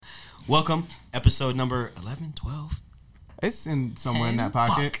Welcome, episode number 11, 12. It's in somewhere in that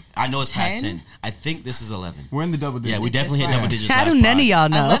pocket. Fuck. I know it's 10? past 10. I think this is 11. We're in the double digits. Yeah, we definitely hit double digits. How last do none pod. of y'all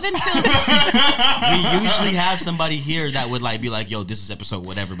know? 11 feels We usually have somebody here that would like be like, "Yo, this is episode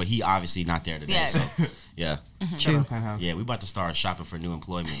whatever," but he obviously not there today. Yeah. So, yeah, Shut up, Penthouse. yeah, we about to start shopping for new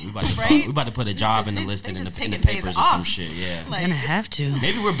employment. We about to Right? we about to put a job in the They listing in just the taking days papers or some off. shit. Yeah, like, Gonna have to.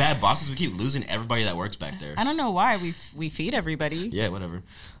 maybe we're bad bosses. We keep losing everybody that works back there. I don't know why we feed everybody. Yeah, whatever.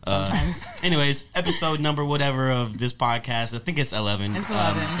 Sometimes. Anyways, episode number whatever of this podcast. I think it's 11. It's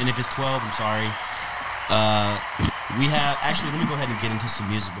 11. And if it's 12, I'm sorry. We have actually. Let me go ahead and get into some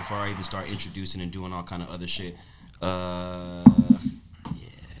music before I even start introducing and doing all kind of other shit. Yeah,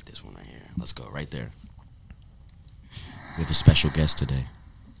 this one right here. Let's go right there. We have a special guest today.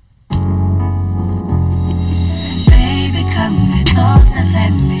 Baby, come closer,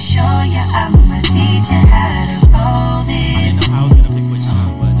 let me show you. I'ma teach you how to roll I this. didn't know how I was gonna pick which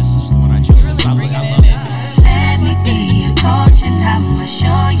song, but this is just the one I chose. You're I really love bringing it. Let me be your coach and I'ma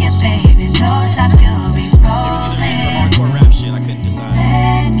show you, baby. No time you'll be It was either rolling. this or hardcore rap shit. I couldn't decide.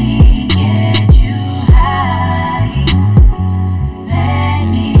 Let me get you high. Let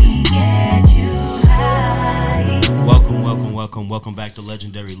me get you high. Welcome back to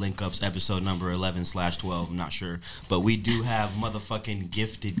Legendary Link Ups, episode number 11/12. I'm not sure, but we do have motherfucking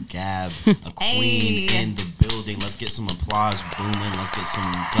Gifted Gab, a queen Hey. in the building. Let's get some applause booming. Let's get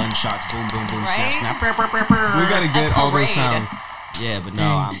some gunshots, boom, boom, boom, Right? snap, snap, brr, brr, brr, brr. We gotta get all those parade. sounds. Yeah, but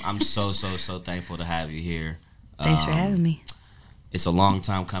no, I'm so thankful to have you here. Thanks for having me. It's a long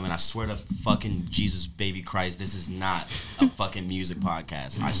time coming. I swear to fucking Jesus baby Christ, this is not a fucking music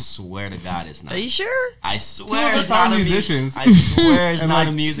podcast. I swear to God, it's not. Are you sure? I swear Two of it's us are not musicians. I swear it's And not like-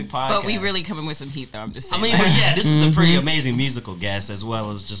 a music podcast. But we really coming with some heat, though. I'm just I saying. mean, but like, yeah, this is a pretty amazing musical guest as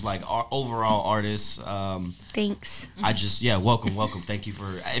well as just like our overall artist. Thanks. I just welcome. Thank you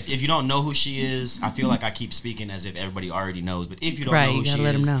for. If you don't know who she is, I feel like I keep speaking as if everybody already knows. But if you don't Right, know who you gotta she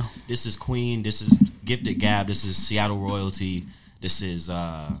let 'em is, know. this is Queen. This is Gifted Gab. This is Seattle royalty. This is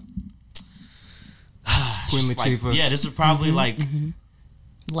Queen just like- Latifah. yeah, this is probably like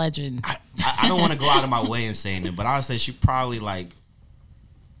legend. I don't want to go out of my way in saying it, but I would say she probably like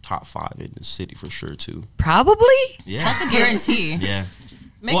top 5 in the city for sure too. Probably. Yeah, That's a guarantee. yeah.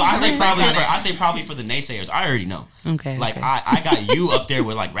 Make Well, it I say respect probably on for it. the naysayers. I already know. Okay. Like okay. I got you up there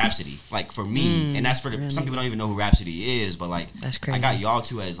with like Rhapsody. Like for me, and that's for really? some people don't even know who Rhapsody is, but like That's I crazy. got y'all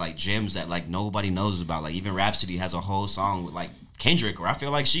two as like gems that like nobody knows about. Like even Rhapsody has a whole song with like Kendrick, where I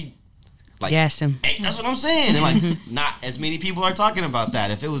feel like she like Gassed him. hey, that's what I'm saying. And like not as many people are talking about that.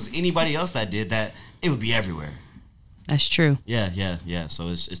 If it was anybody else that did that, it would be everywhere. That's true. Yeah. So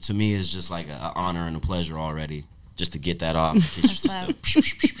it's to me it's just like an honor and a pleasure already. Just to get that off. It's just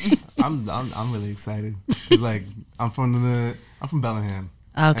I'm really excited because like I'm from Bellingham.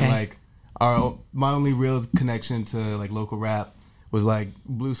 Okay. And like my only real connection to like local rap was like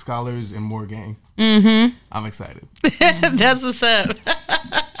Blue Scholars and More Gang. Mm-hmm. I'm excited. That's what's up.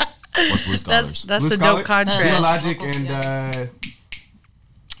 What's Blue Scholars? That's Blue a Scholar- dope contrast. Yes. Logic Vocals, and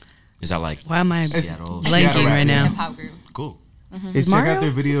Is that like Why am I Seattle? blanking Seattle right rap, now? Hip hop group. Cool. check Mario? out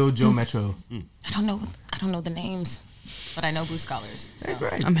their video Joe Metro. I don't know the names, but I know Blue Scholars. So.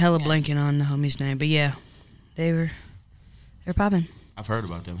 Great. I'm hella blanking on the homie's name, but yeah, they're popping. I've heard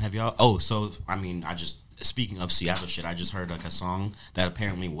about them. Have y'all? Oh, so I mean, speaking of Seattle shit, I just heard like a song that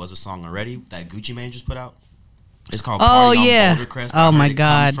apparently was a song already that Gucci Mane just put out. It's called Oh, Party on yeah. Boulder Crest. Oh, I heard my it comes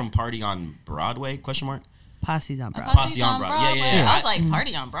God. From Party on Broadway? Question mark. Posse's on Broadway. Posse on Broadway. Yeah. I was like,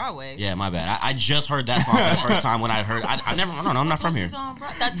 Party on Broadway. Yeah, my bad. I just heard that song for the first time when I heard. I don't know. I'm not from here. Posse's on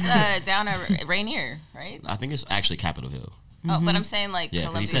That's down at Rainier, right? I think it's actually Capitol Hill. Oh, but I'm saying like Yeah,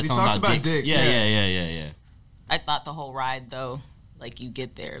 because he Columbia. said He something talks about about dicks. dicks, Yeah. I thought the whole ride though, like you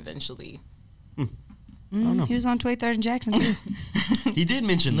get there eventually. know. He was on 23rd and Jackson too, He did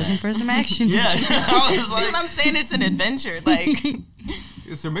mention looking that. for some action. Yeah. I was See what like, I'm saying? It's an adventure. Like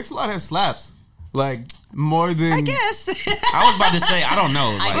Sir Mix-a-Lot has slaps like more than I guess. I was about to say, I don't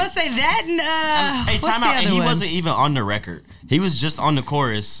know. I Like, was say that and hey, what's time the out. And other he one? wasn't even on the record. He was just on the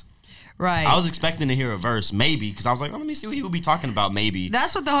chorus. right. I was expecting to hear a verse, maybe, because I was like, oh, let me see what he would be talking about, maybe.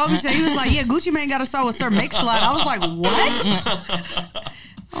 That's what the homie said. He was like, "Yeah, Gucci Mane got a song with Sir Mix-a-Lot." I was like, "What?"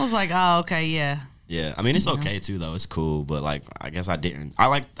 I was like, "Oh, okay, yeah." Yeah, I mean, it's okay, too, though. It's cool, but, like, I guess I didn't.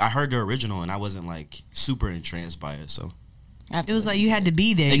 I heard the original, and I wasn't, like, super entranced by it, so. It was like you had to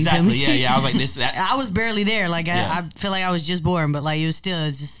be there. you feel Exactly, me? yeah. I was like, that. I was barely there. Like Yeah. I feel like I was just born, but like it was still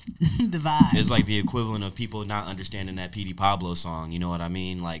it's just the vibe. It's like the equivalent of people not understanding that P.D. Pablo song, you know what I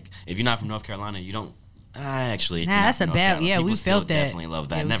mean? Like, if you're not from North Carolina, you don't. Actually, if Nah, you're not that's from a North bad- Carolina, yeah, people we still felt that. definitely love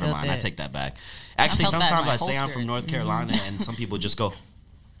that. Yeah, we Never felt mind, I that. take that back. Actually, felt that in sometimes my I say whole I'm from spirit. North Carolina, and some people just go,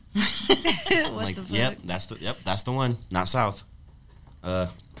 Like, yep, that's the one. Not South.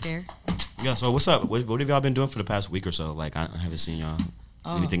 Fair. Yeah. So what's up? What have y'all been doing for the past week or so? Like, I haven't seen y'all.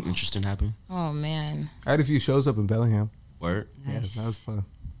 Anything interesting happen? Oh man. I had a few shows up in Bellingham. Word. Yes, that was fun.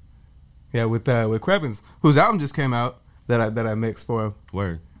 Yeah, with Krebins, whose album just came out that I mixed for him.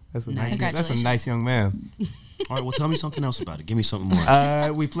 Word. That's a Nice. nice. That's a nice young man. All right. Well, tell me something else about it. Give me something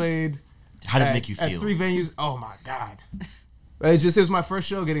more. We played. How did it at, make you feel? At 3 venues. Oh my god. It was my first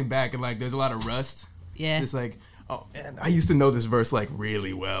show getting back, and like there's a lot of rust. Yeah. Just like, oh man, I used to know this verse like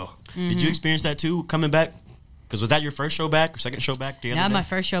really well. Did you experience that too, coming back? Because was that your first show back or second show back? The other Not day? my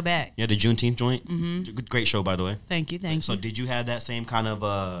first show back. Yeah, the Juneteenth joint. Mm-hmm. Great show, by the way. Thank you. So did you have that same kind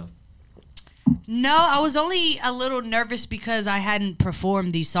of? No, I was only a little nervous because I hadn't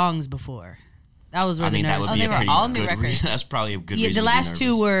performed these songs before. That was really I mean, that nervous. would be they a were pretty all new good records. reason. That's probably a good Yeah, reason. the to be last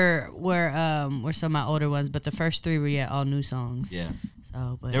two nervous. were some of my older ones, but the first three were all new songs. Yeah.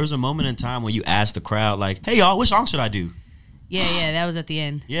 So, but There was a moment in time when you asked the crowd, like, "Hey, y'all, what song should I do?" yeah, that was at the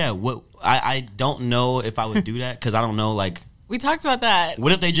end. Yeah. What? I don't know if I would do that because I don't know, like. We talked about that.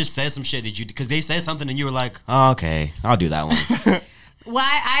 What if they just said some shit that you? Because they said something and you were like, oh, "Okay, I'll do that one." Well,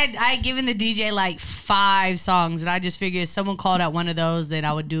 I given the DJ like 5 songs, and I just figured if someone called out one of those, then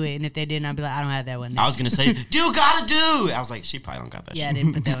I would do it, and if they didn't, I'd be like, I don't have that one. I was gonna say, "Do gotta do." I was like, "She probably don't got that." Yeah, I shit.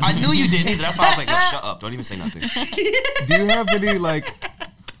 didn't put that one. I knew you didn't either. That's why I was like, "Yo, shut up! Don't even say nothing." Do you have any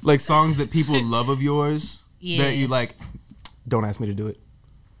like songs that people love of yours Yeah. that you like? Don't ask me to do it.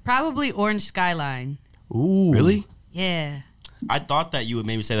 Probably Orange Skyline. Ooh, Really? Yeah. I thought that you would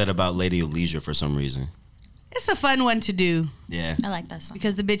maybe say that about Lady of Leisure for some reason. It's a fun one to do Yeah. I like that song.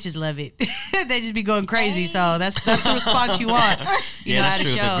 because the bitches love it. They just be going crazy, so that's the response you want. You Yeah, know that's how to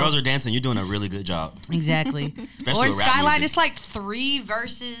true. If the show. girls are dancing, you're doing a really good job. Exactly. Especially Orange with rap Skyline, music. it's like 3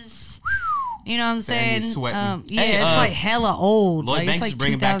 verses. You know what I'm Damn, saying? you sweating. Yeah, Hey, it's like hella old. Lloyd like, Banks it's like is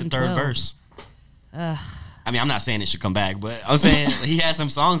bringing back the third 2012. verse. I mean, I'm not saying it should come back, but I'm saying he had some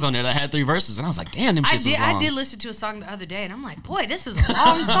songs on there that had 3 verses, and I was like, damn, them shits was long. I did listen to a song the other day, and I'm like, boy, this is a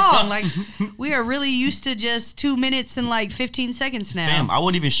long song. Like, we are really used to just 2 minutes and like 15 seconds now. Damn, I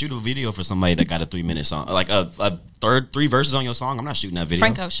wouldn't even shoot a video for somebody that got a 3-minute song, like a 3 verses on your song. I'm not shooting that video.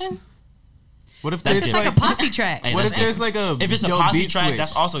 Frank Ocean. What if That's there's It's like a posse track. Hey, What if that's there's like a If it's a dope posse beat track, switch?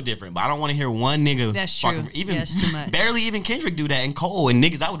 that's also different. But I don't want to hear one nigga. That's true. fucking- Even That's too much. barely even Kendrick do that, and Cole and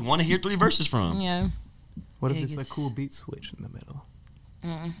niggas I would want to hear 3 verses from. Yeah. What if Yeah, it's a it's- cool beat switch in the middle?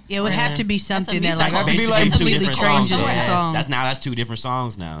 Yeah, it would have to be something that music like song. That's That'd be basically like- 2 completely different songs. changes the Yeah. song. That's 2 different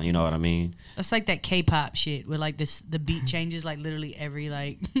songs now. You know what I mean? That's like that K-pop shit where like the beat changes like literally every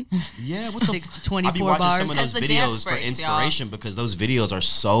like Yeah. What 6 to I be 24 watching bars. some of those That's the dance videos for breaks, y'all. inspiration because those videos are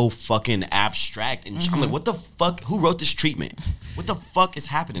so fucking abstract, and I'm like, what the fuck? Who wrote this treatment? What the fuck is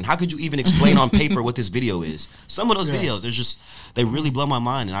happening? How could you even explain on paper what this video is? Some of those videos, there's just they really blow my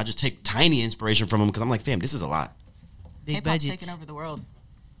mind, and I just take tiny inspiration from them because I'm like, fam, this is a lot. Big K-pop's budgets. taking over the world.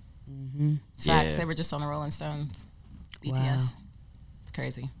 Yeah. Facts. They were just on the Rolling Stones. BTS. Wow. It's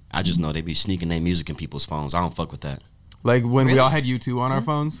crazy. I just know they be sneaking their music in people's phones. I don't fuck with that. Like when we Really? all had U2 on our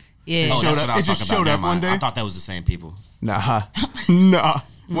phones? Yeah. Oh, showed that's up- what I was it just talking about. showed Never up one mind. I day? thought that was the same people. Nah. Nah.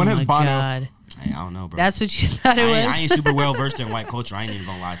 One Oh has my Bono. God. Hey, I don't know, bro. That's what you thought it was. I ain't super well versed in white culture. I ain't even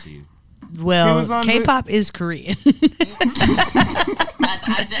gonna lie to you. He Well, was on the- K-pop is Korean.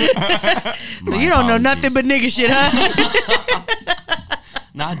 I did. So you don't know nothing but nigga shit, huh?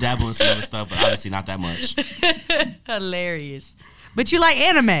 Nah, I dabble in some other stuff, but obviously not that much. Hilarious. But you like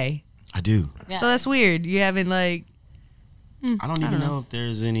anime. I do. Yeah. So that's weird. You haven't like I don't even know if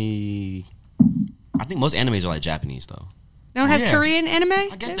there's any. I think most animes are like Japanese though. don't have Yeah. Korean anime?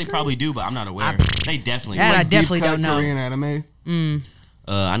 I guess they probably do, but I'm not aware. They definitely. That I do. definitely Deep cut don't know. Korean anime.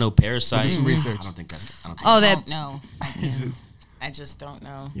 I know Parasite. Do some research. I don't think that's. I don't think Oh, I that don't know. I just don't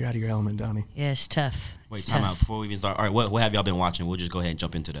know. You're out of your element, Donnie. yeah, it's tough. Wait, It's time tough. out before we even start. All right, what have y'all been watching? We'll just go ahead and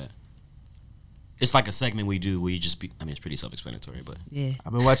jump into that. It's like a segment we do where you just be. I mean, it's pretty self-explanatory, but Yeah.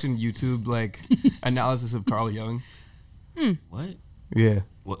 I've been watching YouTube like analysis of Carl Jung. what? Yeah.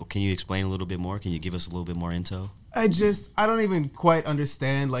 What? Can you explain a little bit more? Can you give us a little bit more intel? I don't even quite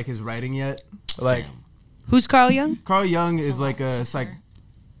understand like his writing yet. Like Damn. Who's Carl Jung? Carl Jung is like a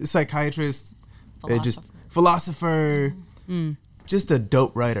psychiatrist, just philosopher, just a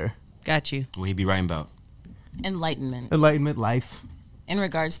dope writer. Got you. What he be writing about? Enlightenment Enlightenment, life. in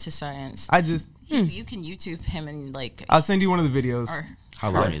regards to science. You can YouTube him and like. I'll send you one of the videos. Or How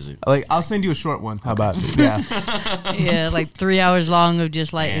long is it? Like I'll send you a short one. How about it? Yeah. Yeah, like 3 hours long of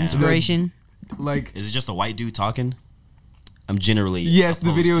just like Yeah. inspiration. Like Is it just a white dude talking? I'm generally Yes, the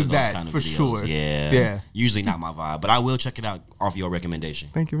opposed video to is those that, kind of for videos. sure. Yeah, Yeah. Usually not my vibe, but I will check it out off your recommendation.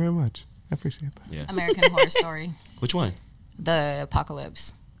 thank you very much. I appreciate that. Yeah. American Horror Story, Which one? The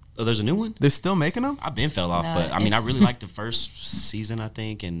Apocalypse. Oh, there's a new one? They're still making them? I've been fell off, No, but I mean, I really liked the first season, I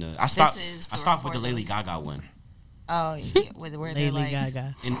think, and I stopped with the Lady Gaga one. Oh, yeah, where they're Lady like,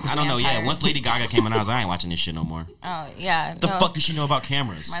 Gaga. And I don't know, yeah. Once Lady Gaga came in, I was like, I ain't watching this shit no more. oh yeah. The fuck does she know about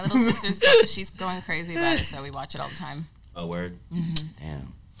cameras? My little sister's she's going crazy about it, so we watch it all the time. Oh, word.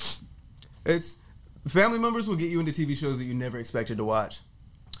 Damn. It's family members will get you into TV shows that you never expected to watch.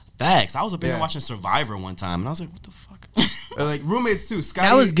 Facts. I was up in there Yeah. watching Survivor one time, and I was like, what the fuck? Or like roommates too. Scotty,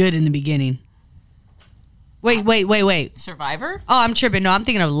 That was good in the beginning. Wait. Survivor? Oh, I'm tripping. No, I'm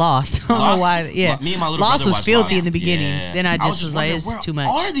thinking of Lost. I don't know why. Yeah. Me and my little Lost brother was watched filthy Lost. in the beginning. Yeah. Then I just was like, wondering, it's where too much.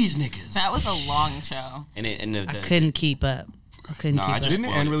 are these niggas? That was a long show. And I couldn't keep up. I couldn't No, keep I up. just Didn't it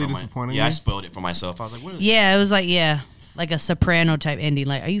spoiled end really for disappointingly? Yeah, I spoiled it for myself. I was like, what is Yeah, it was like a soprano type ending.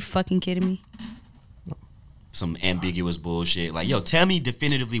 Like, are you fucking kidding me? some ambiguous bullshit? Like, yo, tell me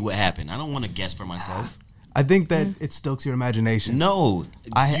definitively what happened. I don't want to guess for myself. I think that it stokes your imagination. No.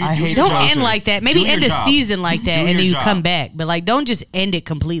 I hate your Don't job, end sir. like that. Maybe Do your end a job. season like that Do and your then you job. come back. But like, don't just end it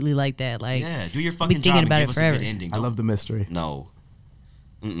completely like that. Like, Yeah, do your be fucking thinking job and about give it us a forever. good ending. I love the mystery. No.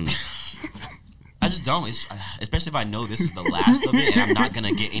 I just don't. Especially if I know this is the last of it and I'm not going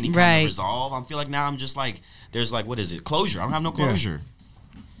to get any kind Right. of resolve. I feel like now I'm just like, there's like, what is it? Closure. I don't have no closure.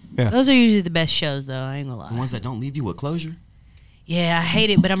 Those are usually the best shows, though. I ain't gonna The lie. ones that don't leave you with closure. Yeah, I hate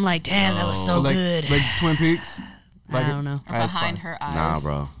it, but I'm like, damn, that was so like, good. Like Twin Peaks. I don't know. Or That's Behind fine. Her Eyes. Nah,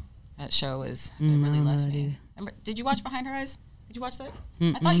 bro. That show is it I really don't loves know me. either. Remember, did you watch Behind Her Eyes? Did you watch that?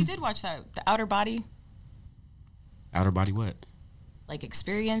 I thought you did watch that. The Outer Body, Outer body what? like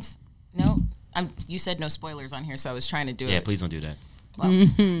experience. No, you said no spoilers on here, so I was trying to do Yeah, it. please don't do that. Well,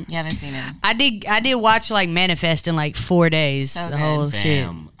 you haven't seen it. I did watch like Manifest in like 4 days. So the good. whole shit.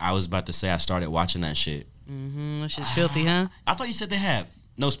 Fam, I was about to say I started watching that shit. That shit's filthy, huh? I thought you said they had,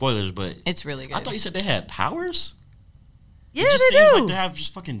 no spoilers, but It's really good. I thought you said they had powers. Yeah, It just they seems do. like they have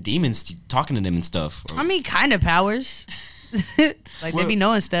just fucking demons talking to them and stuff. Or- I mean, kind of powers. Like they be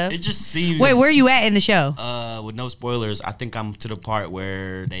knowing stuff. it just seems. Wait, where are you at in the show? With no spoilers, I think I'm to the part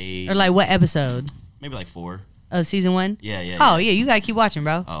where they Or like what episode maybe like 4. of season 1? Yeah. Oh yeah, you gotta keep watching,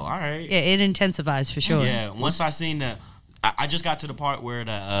 bro. Oh, all right. Yeah, it intensifies for sure. Yeah. Once I seen the, I just got to the part where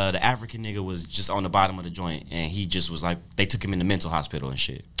the African nigga was just on the bottom of the joint, and he just was like, they took him in the mental hospital and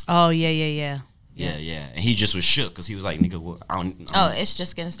shit. Oh yeah. Yeah. And he just was shook because he was like, nigga, what? I don't. Oh, it's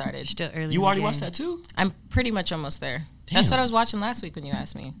just getting started. Still early. in You the already game. watched that too? I'm pretty much almost there. Damn. That's what I was watching last week when you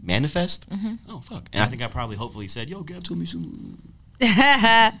asked me. Manifest? Oh, fuck. And I think I probably hopefully said, yo, Gab told me some.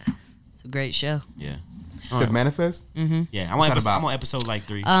 It's a great show. Yeah. Said Manifest. Yeah. I'm What's on, that episode, about? I'm on episode like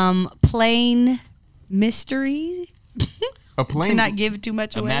 3. Plain mystery. A To plane. not give too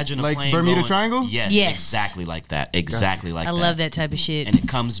much away. Imagine a Like plane Bermuda going- Triangle? Yes, Yes. exactly like that. Exactly like I that. love that type of shit. And it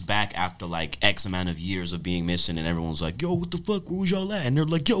comes back after like X amount of years of being missing, and everyone's like, "Yo, what the fuck? Where was y'all at?" And they're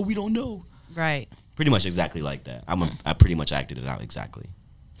like, "Yo, we don't know." Right. Pretty much exactly like that. I pretty much acted it out exactly.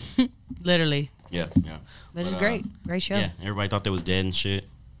 Literally. Yeah. But it's But, great. Great show. Yeah, everybody thought they was dead and shit.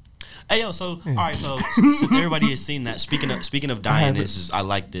 Hey yo, so all right, so since everybody has seen that, speaking of dying, haven't. this is I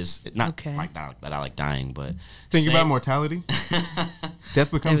like this. Not Okay. like that I like dying, but Think say- about mortality.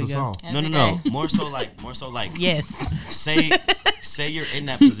 Death becomes There a we go. song. No, Every no. day. More so like Yes. say you're in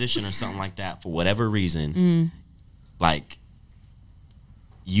that position or something like that for whatever reason, like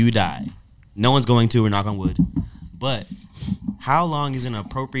you die. No one's going to, or knock on wood. But how long is an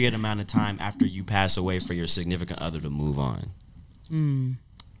appropriate amount of time after you pass away for your significant other to move on?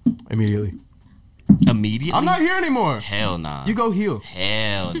 Immediately. Immediately? I'm not here anymore. Hell nah. You go heal.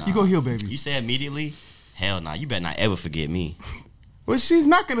 Hell nah. You go heal, baby. You say immediately? Hell nah. You better not ever forget me. Well, she's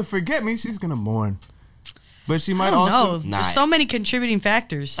not gonna forget me. She's gonna mourn. But she I might don't also. know. Nah. There's so many contributing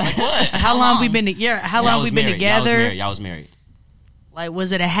factors. Like what? How long we been together? How long we been together? Y'all was married. Like,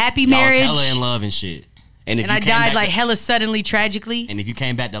 was it a happy Y'all marriage? was hella in love and shit. And if And you I came died back like to- hella suddenly, tragically. And if you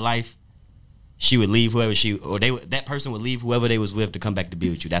came back to life, she would leave whoever that person would leave whoever they was with to come back to be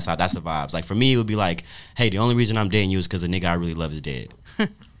with you. That's the vibes. Like for me, it would be like, hey, the only reason I'm dating you is because the nigga I really love is dead.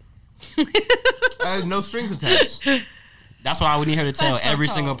 No strings attached. That's what I would need her to tell That's so every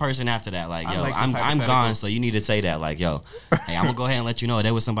cold. single person after that. Like, I yo, like this I'm hypothetical. gone, so you need to say that. Like, yo, hey, I'm gonna go ahead and let you know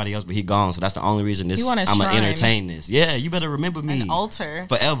there was somebody else, but he gone. So that's the only reason You want a I'm gonna shrine. entertain this. Yeah, you better remember me An altar.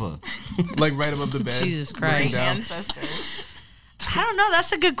 forever. Like right above the bed. Jesus looking Christ. down. Ancestor. I don't know.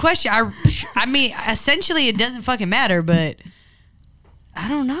 That's a good question. I mean, essentially, it doesn't fucking matter, but I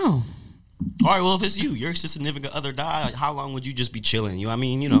don't know. All right, well, if it's you, your significant other died, how long would you just be chilling? I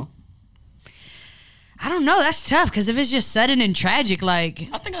mean, you know. I don't know. That's tough because if it's just sudden and tragic, like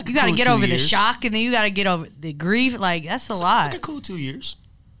I think I could you got to cool get 2 over the years. shock and then you got to get over the grief. Like that's a Like lot. a cool 2 years.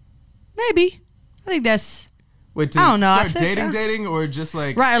 Maybe. I think that's Wait, to I don't know. start dating, or just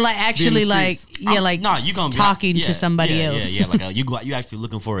like right, like actually, like nah, you gonna be talking to somebody else. Yeah. Like you actually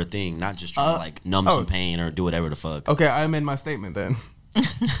looking for a thing, not just trying to like numb some pain or do whatever the fuck. Okay, I amend my statement then.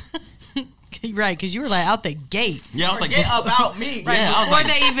 Right, because you were like out the gate. Yeah, I was like, about me. Right, yeah, I was before like,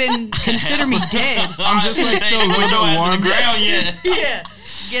 they even consider me dead. I'm just like still a little bit warm. The ground yet. Yeah,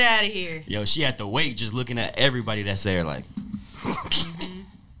 get out of here. Yo, she at the wake just looking at everybody that's there like,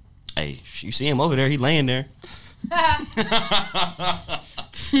 hey, you see him over there? He laying there. Look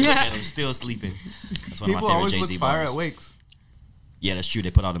at him still sleeping. That's one People of my always favorite look Jay-Z fire bars. at wakes. Yeah, that's true. They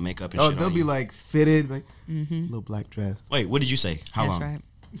put all the makeup and shit They'll on be you. like fitted, like little black dress. Wait, what did you say? How That's long? right.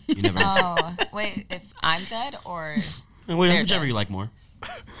 You never answered. Oh, wait, if I'm dead or Whichever you like more.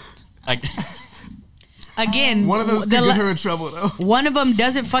 Like, Again, One of those could get her in trouble though. one of them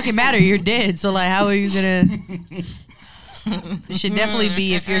doesn't fucking matter. You're dead. So like, how are you gonna? It should definitely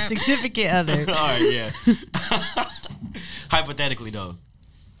be if you're a significant other. all right, yeah. Hypothetically, though,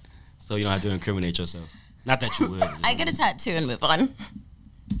 so you don't have to incriminate yourself. Not that you would. I get a tattoo and move on.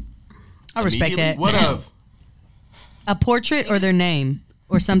 I respect that. What of? A portrait or their name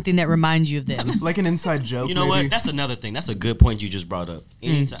or something that reminds you of them. Like an inside joke. You know maybe? what? That's another thing. That's a good point you just brought up.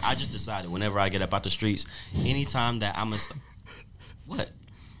 Anytime, I just decided whenever I get up out the streets, anytime that I'm what?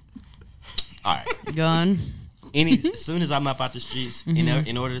 All right. Go on. As soon as I'm up out the streets,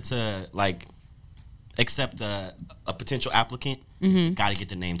 in order to like accept a potential applicant, got to get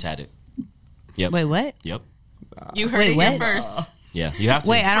the name tatted. Yep. Wait, what? Yep. You heard Wait, it what? here first. Yeah, you have to.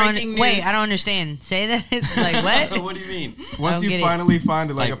 Wait, I Breaking don't. Wait, news. I don't understand. Say that. It's like what? What do you mean? Once don't you get it. finally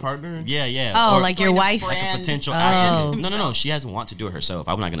find like a Like, partner. Yeah, yeah. Oh, Or like your Going to wife? brand- like a potential Oh. applicant. No. She doesn't want to do it herself.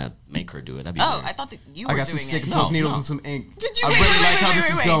 I'm not gonna make her do it. That'd be Oh, weird. I thought that you I were got some doing stick it. and No, poke needles no. and some ink. Did you- I wait, really wait, like wait, how wait, this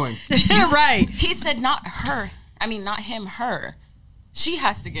wait, is wait. going. You're right. He said not her. I mean, not him, her. She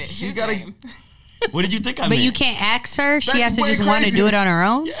has to get his gotta- name. What did you think I But meant? you can't ask her. She That's has to way just want to crazy. do it on her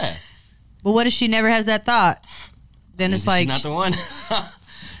own. Yeah. But what if she never has that thought? Then it's She's like not the one.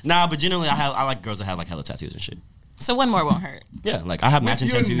 Nah, but generally I like girls that have like hella tattoos and shit. So one more won't hurt. Yeah, like I have With matching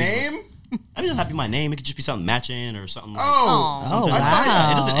your tattoos. name? I mean, it doesn't have to be my name. It could just be something matching or something like. Oh. Oh. something Oh, like that.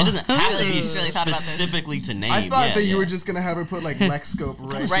 wow. It doesn't have to Really, be really thought about this. specifically to name. I thought Yeah, that you yeah. were just gonna have her put like Lexscope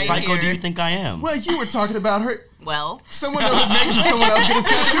right. Right. Psycho, do here. you think I am? Well, you were talking about her. Well, Someone else making someone else get a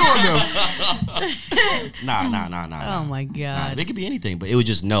tattoo on them. Nah. oh my Nah, god. it could be anything, but it would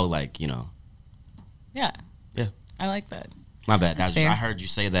just know, like, yeah, yeah. I like that. My bad. That's I fair. heard you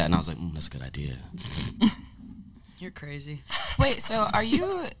say that, and I was like, that's a good idea. You're crazy. Wait, so are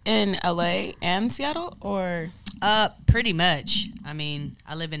you in LA and Seattle, or Pretty much. I mean,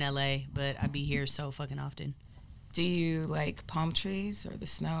 I live in LA, but I be here so fucking often. do you like palm trees or the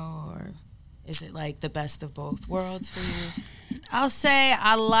snow, or is it like the best of both worlds for you? I'll say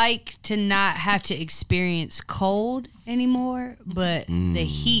I like to not have to experience cold anymore, but the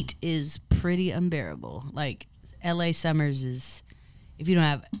heat is pretty unbearable. Like LA summers is, if you don't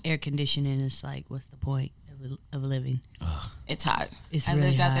have air conditioning, it's like, what's the point of living? It's hot. It's I really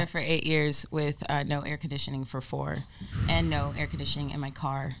lived out hot. there for 8 years with no air conditioning for 4, and no air conditioning in my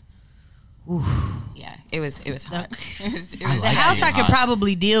car. Yeah, it was hot. It was I The like house being I could hot.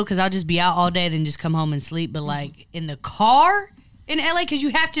 probably deal because I'll just be out all day, then just come home and sleep. But like in the car in LA, because you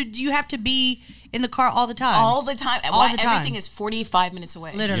have to be in the car all the time. all the time. All the time. Everything is 45 minutes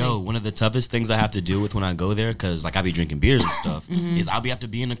away. Literally. Yo, one of the toughest things I have to deal with when I go there, because like I be drinking beers and stuff, Mm-hmm. is I'll have to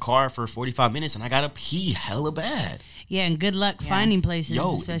be in the car for 45 minutes and I gotta pee hella bad. Yeah, and good luck finding places.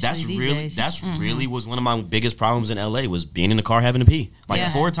 Yo, especially that's these really days. that's really was one of my biggest problems in LA was being in the car having to pee. Like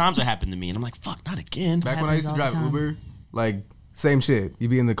Yeah. 4 times it happened to me, and I'm like, fuck, not again. Back when I used to Happens drive all the time. Uber, like same shit.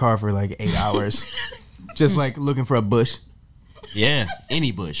 You'd be in the car for like 8 hours, just like looking for a bush, Yeah,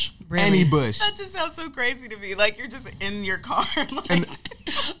 any bush. Really. any bush, That just sounds so crazy to me. Like you're just in your car. Like, and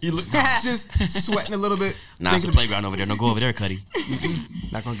You look. just sweating a little bit. Nah, it's a thinking, playground over there. No, go over there, Cuddy.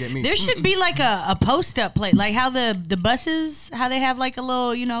 not gonna get me. There should be like a post up plate, like how the buses, how they have like a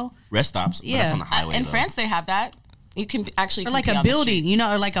little, Rest stops. Yeah, but that's on the highway. in though. France, they have that. You can actually or like pee a on the building, street.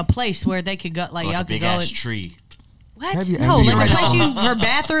 or like a place where they could go, like Or y'all like a could big go. ass And, tree. what? Have you No, envied like a right place now? you for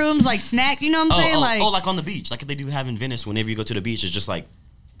bathrooms, like snacks. You know what I'm saying? like on the beach, like they do have in Venice. Whenever you go to the beach, it's just like,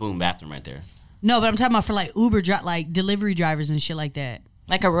 boom, bathroom right there. No, but I'm talking about for like Uber, like delivery drivers and shit like that.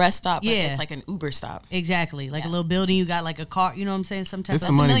 Like a rest stop, but Yeah. it's like an Uber stop. Exactly, like a Yeah. little building. You got like a car. You know what I'm saying? Some type There's of.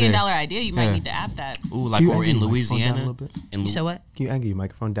 some That's money $1 million there. idea. You might Yeah. need to app that. Ooh, like Can you over in angle your microphone down a Louisiana. little bit? In You said what? Can you angle your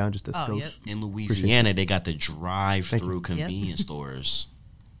microphone down just a Oh, skosh? yep. In Louisiana, they got the drive-through Thank convenience stores.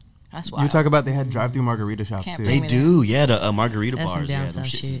 That's You why. were talking about they had drive-through margarita shops Can't too. bring They me do, yeah. The margarita That's some bars, down yeah. Them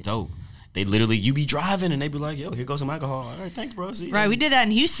south shits is shit. dope. They literally, you be driving and they be like, "Yo, here goes some alcohol." All right, thanks, bro. See ya. Right, we did that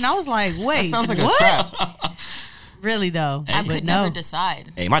in Houston. I was like, wait, That sounds like what? a trap. Really though, I but could no. never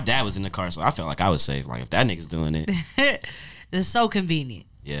decide. Hey, my dad was in the car, so I felt like I was safe. Like if that nigga's doing it, It's so convenient.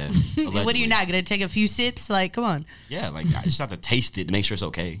 yeah. What are allegedly. you not gonna take a few sips? Like, come on. Yeah, like I just have to taste it to make sure it's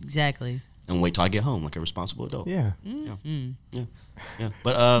okay, Exactly. and wait till I get home like a responsible adult. Yeah. Yeah,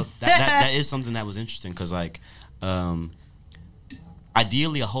 but that is something that was interesting because like,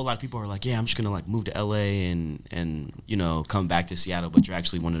 ideally, a whole lot of people are like, yeah, I'm just gonna like move to LA and you know come back to Seattle. But you're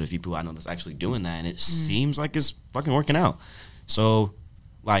actually one of the few people I know that's actually doing that, and it seems like it's fucking working out. So,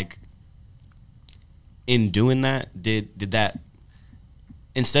 like, in doing that, did that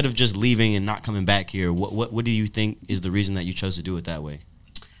instead of just leaving and not coming back here, what do you think is the reason that you chose to do it that way?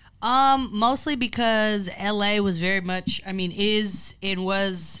 Mostly because LA was very much, I mean, is and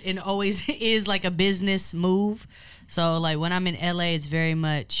was and always is like a business move. So like when I'm in LA, it's very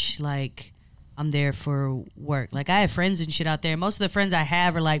much like I'm there for work. Like I have friends and shit out there. Most of the friends I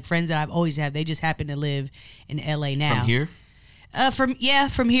have are like friends that I've always had. They just happen to live in LA now. From here?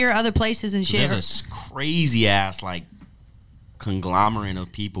 From here, other places and shit. There's a crazy ass like conglomerate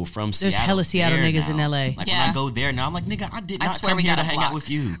of people from There's Seattle. hella Seattle there niggas now. in LA. Like when Yeah. I go there now, I'm like, nigga, I did I not swear come we here got to a hang block. out with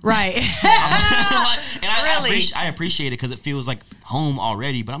you. Right. And I Really? appreciate it because it feels like home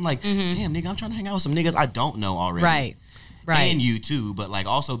already. But I'm like, damn, nigga, I'm trying to hang out with some niggas I don't know already. Right. Right. And you too, but like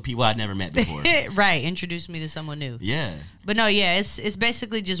also people I'd never met before. Right. Introduce me to someone new. Yeah. But no, yeah, it's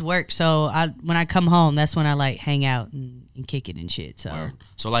basically just work. So when I come home, that's when I like hang out and kick it and shit. So Word.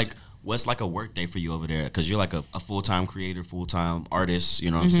 So like, what's like a work day for you over there? Because you're like a full-time creator, full-time artist.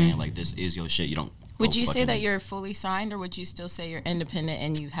 You know what I'm saying? Like this is your shit. You don't. Would go you say fucking- that you're fully signed, or would you still say you're independent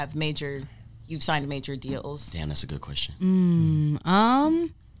and you've signed major deals? Damn, that's a good question.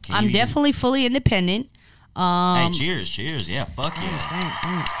 I'm you- definitely fully independent. Hey, cheers. Yeah, fuck yeah.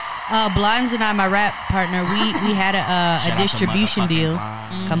 Thanks. Blimes and I, my rap partner, we had Shout a out to distribution motherfucking deal.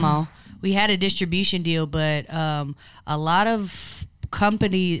 Blimes. Come on, we had a distribution deal, but a lot of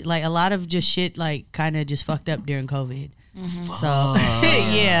company, like a lot of just shit, like kind of just fucked up during COVID. So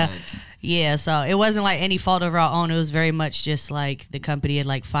yeah. So it wasn't like any fault of our own. It was very much just like the company had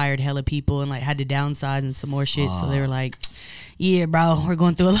like fired hella people and like had to downsize and some more shit. So they were like, yeah, bro, we're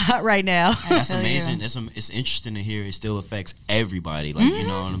going through a lot right now. That's feel you. amazing. It's interesting to hear it still affects everybody. Like, you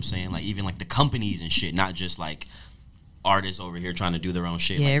know what I'm saying? Like, even like the companies and shit, not just like artists over here trying to do their own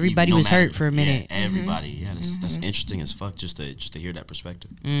shit. Yeah, Like, everybody was hurt for a minute. Yeah, everybody. Yeah, that's interesting as fuck just to hear that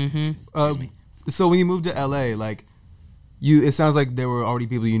perspective. So when you moved to LA, like it sounds like there were already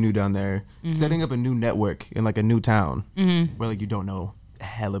people you knew down there. Setting up a new network in like a new town where like you don't know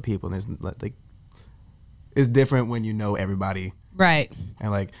hella people, and there's like it's different when you know everybody Right. and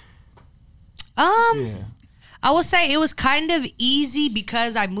like I will say it was kind of easy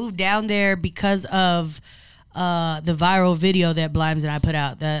because I moved down there because of the viral video that Blimes and I put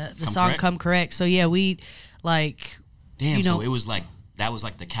out, the Come song Correct? Come Correct. So yeah, we like Damn, you know, so it was like that was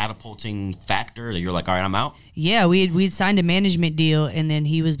like the catapulting factor that you're like, all right, I'm out. yeah, we'd signed a management deal, and then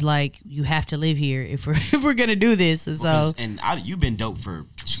he was like, "You have to live here if we're gonna do this." And so You've been dope for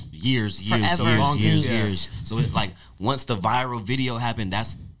years, Forever. years. So it, like once the viral video happened,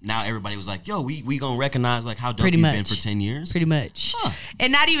 that's now everybody was like, yo, we gonna recognize like how dope Pretty you've been much. for 10 years. pretty much, Huh.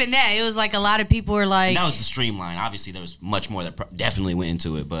 and not even that. It was like a lot of people were like, And that was the streamline. Obviously, there was much more that definitely went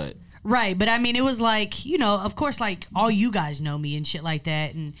into it, but right, but I mean, it was like, you know, of course, like all you guys know me and shit like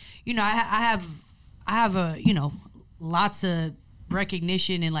that, and you know, I have a, you know, lots of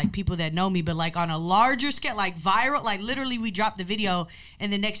recognition and like people that know me, but like on a larger scale, like viral, like literally we dropped the video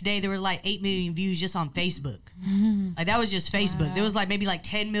and the next day there were like 8 million views just on Facebook. Like that was just Facebook. Wow. There was like maybe like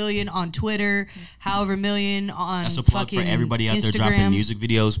 10 million on Twitter, however million on that's a plug for fucking everybody out there Instagram. dropping music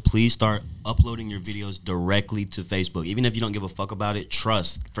videos. Please start uploading your videos directly to Facebook. Even if you don't give a fuck about it,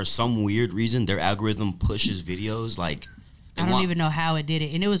 trust, for some weird reason, their algorithm pushes videos like I don't even know how it did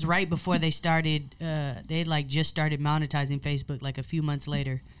it, and it was right before they started. They like just started monetizing Facebook like a few months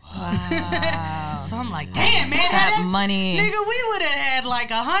later. Wow. So I'm like, damn, man, That money. nigga, we would have had like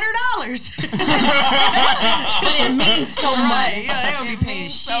 $100. But it means so much. Yeah, they don't be It paying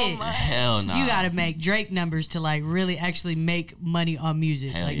means so shit. much. hell no. You gotta make Drake numbers to like really actually make money on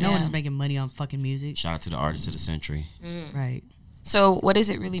music. Hell like yeah. no one's making money on fucking music, Shout out to the artist of the century. right? So what does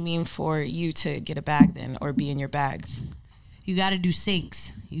it really mean for you to get a bag then, or be in your bag? You gotta do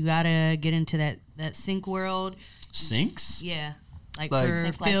syncs. You gotta get into that sync world. Sinks? Yeah, like Like- for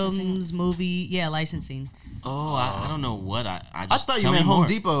Sync films, licensing? movie, yeah, licensing. Oh, I don't know what I just thought you tell me meant Home more.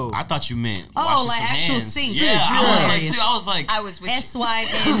 Depot. I thought you meant Oh, washing like some actual hands. sinks. Yeah, Yeah. I was like, I was with you. SYNC.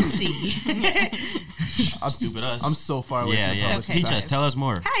 stupid us. I'm so far away yeah, from the yeah. publishing Teach side. us. Tell us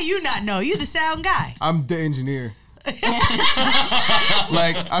more. How you not know? You the sound guy. I'm the engineer.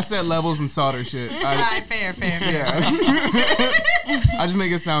 Like I set levels and solder shit. All right, fair. Yeah. I just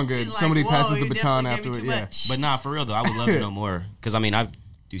make it sound good. Like, Somebody whoa, passes the you baton definitely gave me afterward. too Yeah. much. But nah, for real though, I would love to know more. Because I mean, I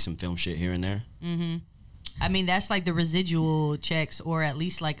do some film shit here and there. I mean, that's like the residual checks, or at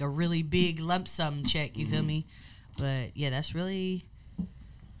least like a really big lump sum check. You feel me? But yeah, that's really.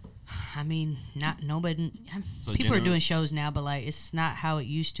 I mean, not nobody. So People are generally- doing shows now, but like it's not how it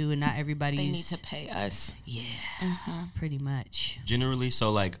used to, and not everybody's. They need to pay us. Yeah, pretty much. Generally,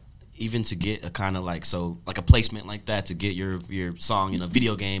 so like even to get a kind of like like a placement like that to get your song in a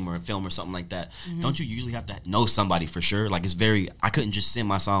video game or a film or something like that, don't you usually have to know somebody for sure? Like it's very, I couldn't just send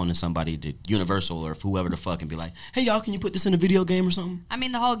my song to somebody to Universal or whoever the fuck and be like, hey y'all, can you put this in a video game or something? I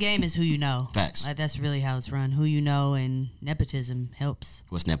mean, the whole game is who you know. Facts. Like that's really how it's run. Who you know, and nepotism helps.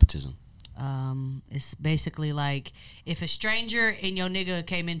 What's nepotism? It's basically like if a stranger and your nigga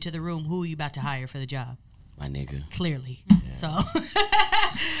came into the room, who are you about to hire for the job? My nigga. Clearly. So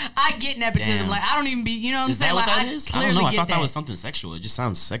I get nepotism. Damn. Like I don't even be, you know what I'm Is saying? that what Like that I is? I clearly don't know. I get thought that that was something sexual. It just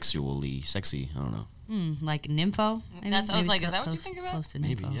sounds sexually sexy. I don't know. like nympho. Maybe? That's- I was Maybe like, is that what you close- think about? close to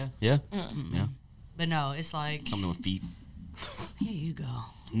Maybe, nympho. yeah. Yeah. But no, it's like Something with feet. here you go.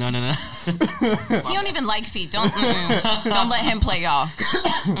 No. He don't even like feet. Don't let him play y'all.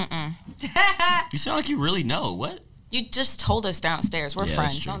 You sound like you really know. What? You just told us downstairs. We're Yeah,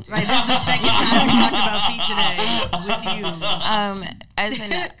 friends. that's true. Don't do Right, that. this is the second time we talked about feet today with you. As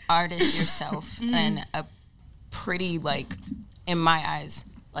an artist yourself and a pretty, like, in my eyes,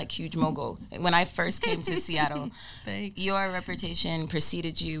 like huge mogul. When I first came to Seattle, Thanks. your reputation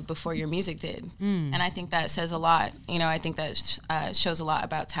preceded you before your music did. And I think that says a lot. You know, I think that shows a lot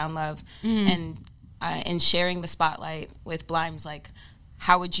about Town Love. And in sharing the spotlight with Blimes, like,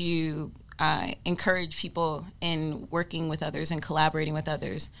 how would you encourage people in working with others and collaborating with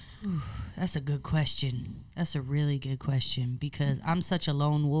others? That's a good question. That's a really good question because I'm such a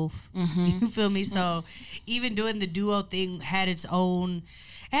lone wolf. You feel me? So even doing the duo thing had its own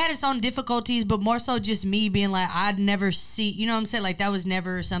difficulties, but more so just me being like, I'd never see, you know what I'm saying? Like that was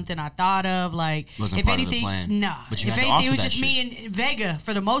never something I thought of. Like Wasn't if part of the anything, plan. nah. But you If had to anything, it alter was that just me and Vega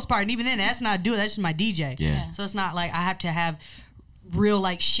for the most part. And even then, that's not a duo. That's just my DJ. Yeah. So it's not like I have to have real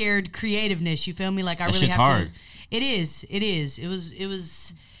like shared creativeness. You feel me? Like I That really shit's have hard. to. It is.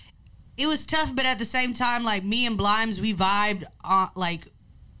 It was tough, but at the same time, like me and Blimes, we vibed on like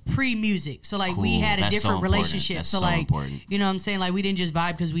pre-music. So like we Cool. had a That's so different important. relationship. That's so so like important. you know what I'm saying? Like we didn't just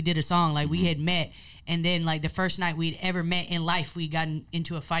vibe because we did a song. Like we had met, and then like the first night we'd ever met in life, we got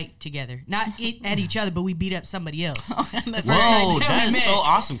into a fight together. Not at each other, but we beat up somebody else. Whoa, that that we is met. so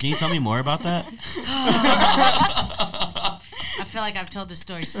awesome. Can you tell me more about that? I feel like I've told this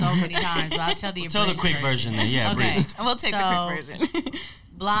story so many times, but I'll tell the Tell the abridged quick version then. Yeah, Okay. abridged. We'll take So- the quick version.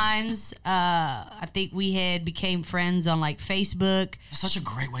 Blimes, I think we had became friends on like Facebook. That's such a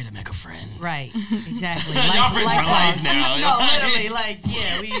great way to make a friend. Right, exactly. Y'all friends for life now. No, literally, like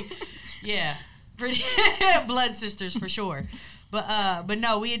yeah, pretty blood sisters for sure. But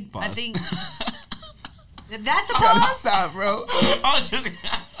no, we had. I Pause. think that's a Gotta pause. stop, bro. I was just.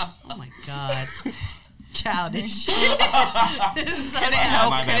 Oh my god, childish. So Couldn't help.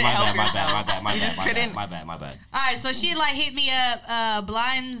 My couldn't help yourself. bad. My bad. All right, so she like hit me up.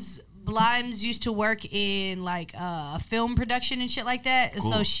 Blimes used to work in like film production and shit like that.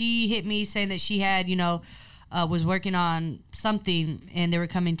 Cool. So she hit me saying that she had, was working on something and they were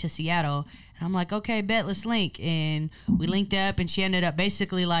coming to Seattle. And I'm like, okay, bet, let's link. And we linked up and she ended up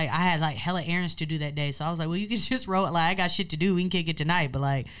basically like, I had like hella errands to do that day. So I was like, well, you can just roll it. Like, I got shit to do. We can kick it tonight. But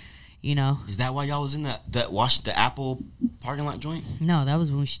like, Is that why y'all was in that wash the Apple parking lot joint? no, that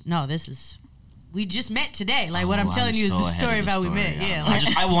was when we just met today. Like what Oh, I'm telling you is so the ahead story of of the how we story. met. Yeah.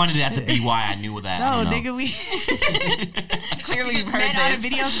 I wanted that to be why I knew that. I No, don't know. nigga, we Clearly, you've just heard met on a this.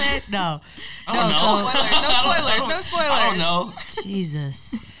 video set. No, I don't know. No spoilers. No spoilers. I don't know.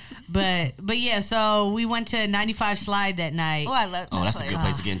 Jesus. But yeah, so we went to 95 Slide that night. Oh, I love. Oh, that that's a good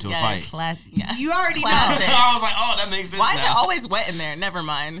place to get into a fight. Yeah. You already Classic. know. I was like, oh, that makes sense. Why is it now. always wet in there? Never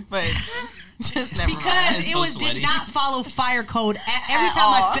mind. But just never mind. Because It's it so was sweaty. did not follow fire code. Every At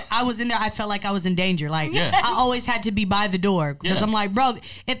time all. I was in there, I felt like I was in danger. Like Yeah. I always had to be by the door because Yeah. I'm like, bro,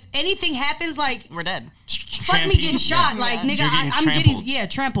 if anything happens, like We're dead. fuck me getting shot. Like nigga, You're getting I'm trampled. getting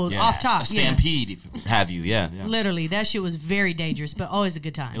trampled Yeah. off top. A stampede, have you? Yeah. Literally, that shit was very dangerous, but always a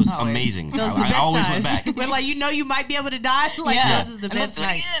good time. It was Always. amazing. Those are the I best always times. went back. When like you might be able to die. Like Yeah. this is the And let's best do it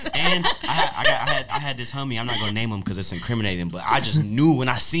night. again. And I had this homie. I'm not gonna name him because it's incriminating. But I just knew when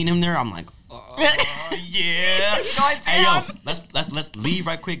I seen him there. I'm like, Yeah. It's going Hey, down. yo, let's leave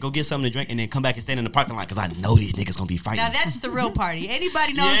right quick, go get something to drink, and then come back and stand in the parking lot because I know these niggas gonna be fighting. Now that's the real party.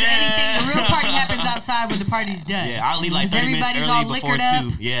 Anybody knows Yeah. anything? The real party happens outside when the party's done. Yeah, I'll leave like 'Cause 30 minutes everybody's early all before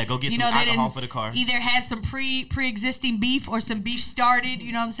liquored 2. Yeah, go get You some know, they alcohol didn't for the car. either had some pre-existing beef or some beef started.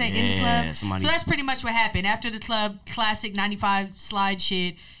 You know what I'm saying? In the Yeah, club. somebody's- So that's pretty much what happened after the club. Classic '95 slide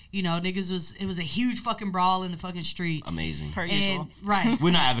shit. You know, niggas it was a huge fucking brawl in the fucking streets. Amazing. Per usual. And, right.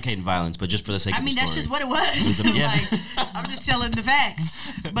 We're not advocating violence, but just for the sake I of mean, the that's story. just what it was. was a- yeah. Like, I'm just telling the facts.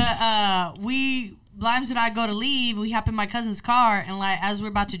 But Blimes and I go to leave. We hop in my cousin's car, and like as we're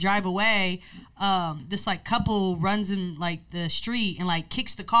about to drive away, this like couple runs in like the street and like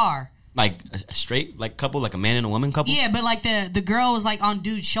kicks the car. Like a straight like couple, like a man and a woman couple. Yeah, but like the girl was like on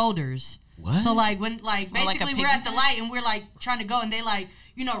dude's shoulders. What? So like when like Oh, like a basically we're piggy at the light and we're like trying to go, and they like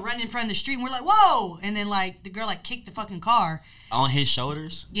run in front of the street, and we're like whoa, and then like the girl like kicked the fucking car. On his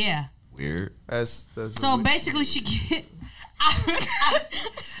shoulders. Yeah. Weird. That's So weird. basically she get.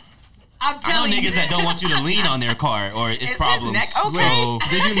 I'm I know telling you. niggas that don't want you to lean on their car or it's his problems. neck okay? So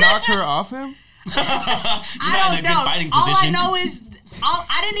Did you knock her off him? you're not I in don't a know. good fighting All position. I know is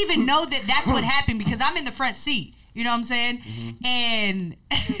I didn't even know that that's what happened because I'm in the front seat. You know what I'm saying? Mm-hmm. And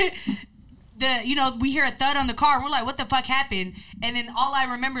we hear a thud on the car and we're like, what the fuck happened? And then all I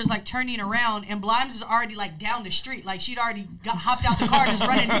remember is like turning around and Blimes is already like down the street. Like she'd already hopped out the car and is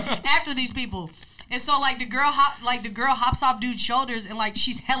running after these people. And so like the girl hops off dude's shoulders and like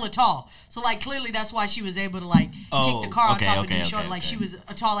she's hella tall. So like clearly that's why she was able to like kick the car okay, on top okay, of dude's okay, shoulder. Like okay. she was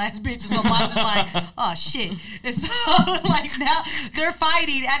a tall ass bitch. And so Blimes is like, oh shit. And so like now they're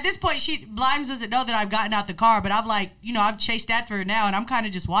fighting. At this point, Blimes doesn't know that I've gotten out the car, but I've like, I've chased after her now and I'm kind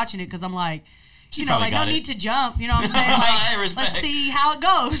of just watching it because I'm like, probably like no got it. need to jump. You know what I'm saying? Hey, Like respect. let's see how it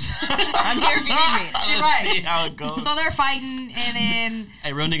goes. I'm here if you need me. Let's Right. see how it goes. So they're fighting and then.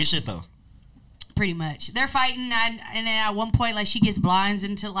 Hey, real nigga shit though. Pretty much, they're fighting, and then at one point, like she gets blinds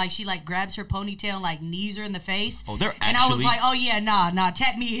into like she like grabs her ponytail and like knees her in the face. Oh, they're And I was actually- like, oh yeah, nah,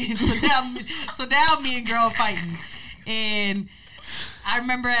 tap me in. So now me and girl fighting, and I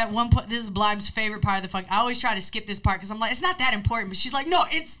remember at one point, this is Blime's favorite part of the fuck. I always try to skip this part because I'm like, it's not that important. But she's like, no,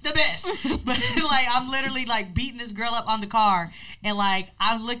 it's the best. But like, I'm literally like beating this girl up on the car, and like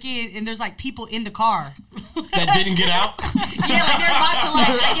I'm looking, and there's like people in the car. That didn't get out. Yeah, like they're about to like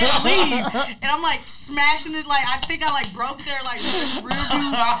I guess leave, and I'm like smashing it. Like I think I like broke their like rear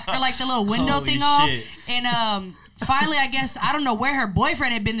view or like the little window Holy thing off, shit. and finally I guess I don't know where her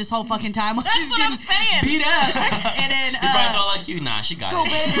boyfriend had been this whole fucking time. While That's she's what I'm getting saying. Beat up, and then He probably thought like you. Nah, she got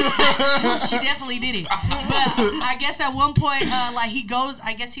it. she definitely did it. But I guess at one point, like he goes,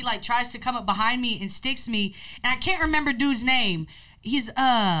 I guess he like tries to come up behind me and sticks me, and I can't remember dude's name. He's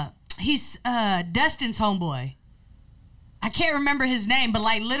Dustin's homeboy. I can't remember his name, but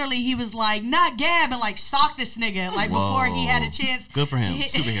like literally he was like not Gab and like socked this nigga like before he had a chance. Good for him. to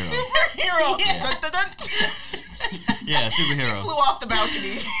hit- Superhero. Superhero. Yeah. Dun, dun, dun. Yeah, superhero. Flew off the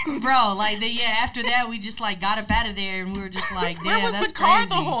balcony. Bro, like after that we just like got up out of there and we were just like, damn, Where was that's the car crazy.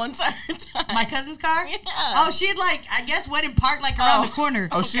 the whole entire time? My cousin's car? Yeah. Oh, she had like I guess went and parked like around Oh. the corner.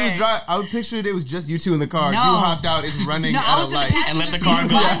 Oh, she was Okay. driving. I pictured it was just you two in the car. No. You hopped out. It's running No, I out was of in the light. passenger And let the seat. car and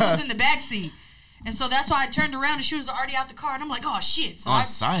go. Blimes was in the back seat. And so that's why I turned around and she was already out the car and I'm like, oh shit. So On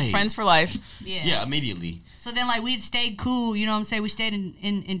site. Friends for life. Yeah, immediately. So then like we'd stayed cool, you know what I'm saying? We stayed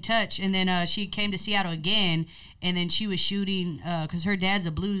in touch, and then she came to Seattle again, and then she was shooting because her dad's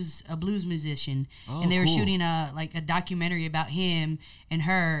a blues musician, Oh, and they were cool. shooting like a documentary about him and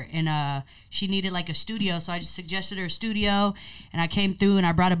her, and she needed like a studio, so I just suggested her a studio, and I came through and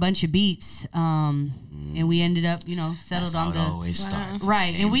I brought a bunch of beats, and we ended up settled That's how on it the always starts.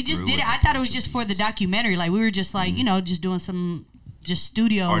 right, and we just did it. I thought it was just for the documentary, like we were just like just doing some just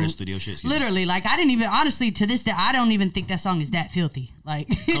studio Artist studio shit. excuse me. Literally, like I didn't even honestly to this day I don't even think that song is that filthy. Like,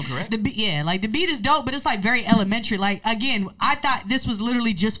 correct. the beat, yeah, like the beat is dope, but it's like very elementary. Like again, I thought this was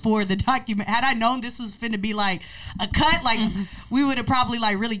literally just for the document. Had I known this was finna be like a cut, like we would have probably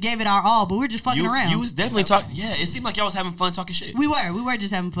like really gave it our all. But we're just fucking around. You was definitely talking. Yeah, it seemed like y'all was having fun talking shit. we were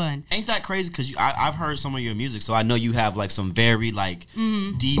just having fun. Ain't that crazy? Because I've heard some of your music, so I know you have like some very like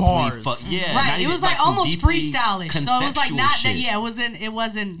deeply Bars. yeah. Right, not it even, was like some almost deeply freestylish. So it was like conceptual not shit. that. Yeah, it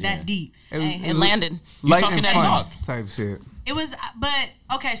wasn't Yeah. that deep. It landed. You light talking and that fun talk. type shit. It was, but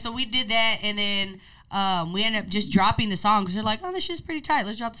okay. So we did that, and then we ended up just dropping the song because they're like, "Oh, this shit's pretty tight.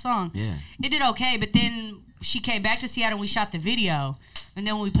 Let's drop the song." Yeah. It did okay, but then she came back to Seattle. We shot the video, and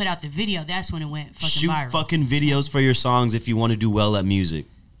then when we put out the video, that's when it went fucking Shoot viral. fucking videos for your songs if you want to do well at music.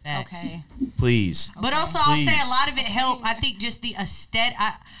 Facts. Okay. Please. But also, I'll say Please. a lot of it helped. I think just the aesthetic.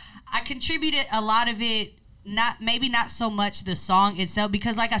 I contributed a lot of it maybe not so much the song itself,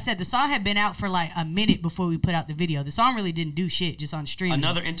 because like I said, the song had been out for like a minute before we put out the video. The song really didn't do shit just on streaming.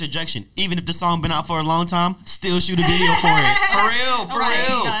 Another interjection. Even if the song been out for a long time, still shoot a video for it. For real, for Right.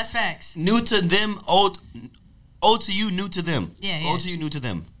 real. No, that's facts. New to them, old to you, new to them. Yeah. Old to you, new to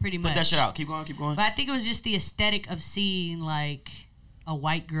them. Pretty Put that much. shit out. Keep going, keep going. But I think it was just the aesthetic of seeing like a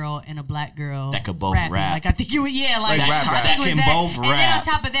white girl and a black girl That could both rapping. rap. Like I think it was, yeah, like Like rap, I rap. think it was That can that. both And then on rap.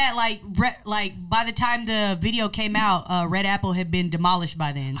 top of that, like by the time the video came out, Red Apple had been demolished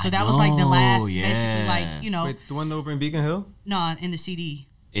by then. So that was like the last, basically, yeah. like, you know, Wait, the one over in Beacon Hill? no, in the CD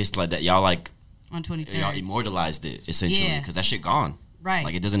It's like that. Y'all like, on 23rd. y'all immortalized it, essentially. Yeah. Because that shit gone. Right.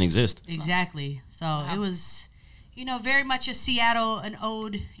 Like, it doesn't exist. Exactly. So it was, you know, very much a Seattle, an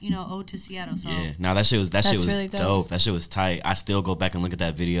ode, ode to Seattle. So Yeah. Now that shit was really dope. dope. That shit was tight. I still go back and look at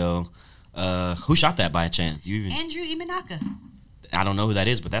that video. Who shot that by a chance? Do you even? Andrew Imanaka. I don't know who that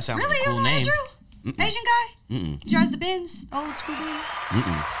is, but that sounds Really? like a You cool don't know name. Andrew? Asian guy? Mm-mm. He drives the Benz, old school Benz.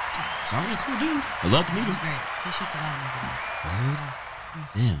 Sounds like a cool dude. I'd love to meet He's him. great. He shoots a lot of movies.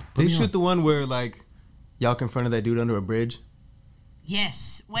 Damn. Put They me shoot on. the one where like y'all confronted that dude under a bridge.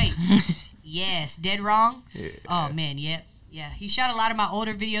 Yes. Wait. Yes. Dead wrong? Yeah. Oh, man. Yep. Yeah. He shot a lot of my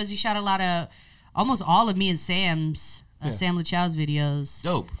older videos. He shot a lot of, almost all of me and Sam's, Yeah. Sam LaChow's videos.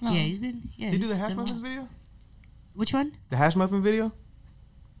 Dope. Yeah, he's been, yeah. Did you do the he's hash done a muffins lot. video? Which one? The hash muffin video?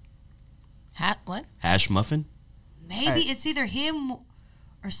 What? Hash muffin. Maybe Hey. it's either him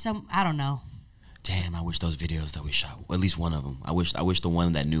or I don't know. Damn, I wish those videos that we shot, at least one of them. I wish the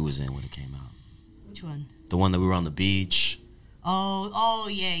one that New was in when it came out. Which one? The one that we were on the beach. Oh,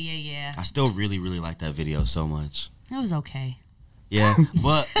 yeah. I still really, really like that video so much. That was okay. Yeah,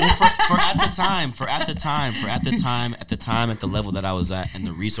 but for at the level that I was at, and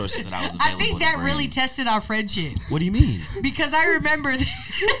the resources that I was available. I think that to really bring. tested our friendship What do you mean? because I remember.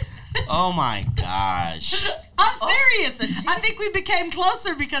 Oh my gosh! I'm serious. I think we became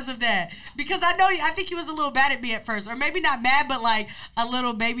closer because of that. Because I think he was a little mad at me at first, or maybe not mad, but like a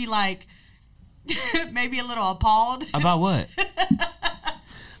little, maybe like, maybe a little appalled. About what?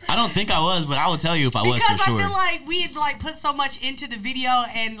 I don't think I was, but I will tell you if I was Because for sure. I feel like we had like put so much into the video,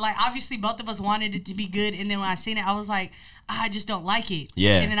 and like obviously both of us wanted it to be good. And then when I seen it, I was like, I just don't like it.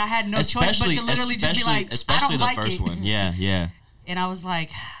 Yeah. And then I had no choice but to literally just be like, especially I don't the like first it. one. Yeah. And I was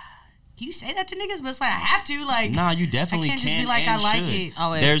like, can you say that to niggas? But it's like I have to. Like, Nah, you definitely I can't can just be like, and I like should. it.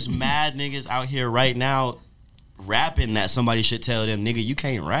 Always. There's mad niggas out here right now rapping that somebody should tell them, nigga, you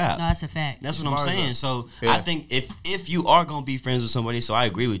can't rap. No, that's a fact. That's what I'm Bars saying. up. So Yeah. I think if you are gonna be friends with somebody, so I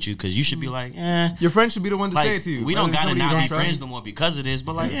agree with you, because you should be like, Your friend should be the one to say like it to you. we rather don't than gotta somebody you not don't be trust. friends no more because of this.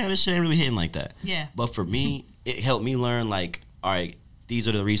 But like, yeah, this shit ain't really hitting like that. Yeah. But for me, it helped me learn like, all right, these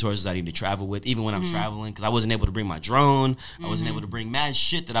are the resources I need to travel with, even when I'm Mm-hmm. traveling, because I wasn't able to bring my drone. I wasn't able to bring mad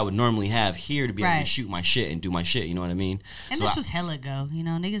shit that I would normally have here to be able to Right. shoot my shit and do my shit. You know what I mean? And So this I- was hella ago.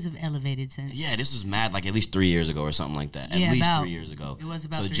 Niggas have elevated since. yeah, this was mad like at least 3 years ago or something like that. At Yeah, least about. 3 years ago. It was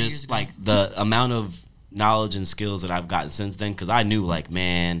about so 3 just years ago. like the amount of knowledge and skills that I've gotten since then, because I knew like,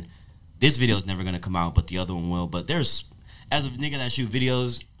 man, this video is never gonna come out, but the other one will. But there's, as a nigga that shoot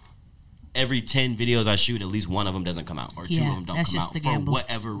videos, every 10 videos I shoot, at least one of them doesn't come out, or two Yeah, of them don't that's come just out the for gamble.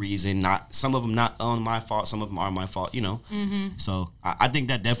 whatever reason. Not some of them not on my fault, some of them are my fault. Mm-hmm. So I think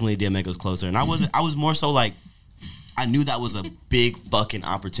that definitely did make us closer. And I was more so like, I knew that was a big fucking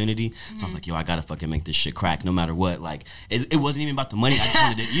opportunity. So I was like, yo, I gotta fucking make this shit crack no matter what. Like, it wasn't even about the money. I just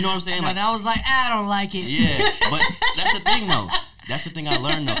wanted to, you know what I'm saying? Like, And I was like, I don't like it. yeah, but that's the thing though. That's the thing I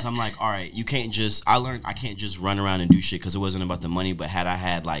learned though. 'Cause I'm like, all right, you can't just. I learned I can't just run around and do shit because it wasn't about the money. But had I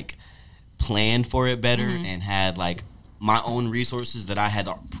had like planned for it better and had like my own resources that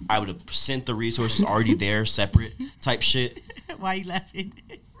I would have sent the resources already there, separate type shit. Why you laughing?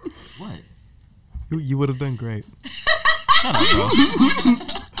 What? You would have done great. Shut up, bro.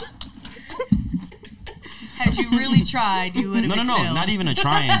 Had you really tried, you would have No, excelled. not even a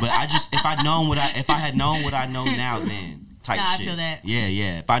trying. But I just if I had known what I know now, then type Nah, I shit. feel that.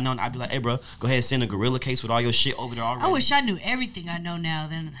 Yeah. If I known, I'd be like, hey, bro, go ahead and send a gorilla case with all your shit over there already. I wish I knew everything I know now.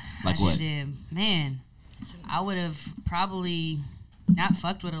 Then Like I what? did. Man, I would have probably not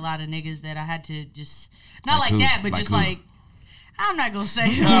fucked with a lot of niggas that I had to just not Like like, who? that, but Like just who? like I'm not gonna say.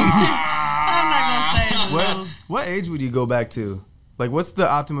 I'm not gonna say. What age would you go back to? Like, what's the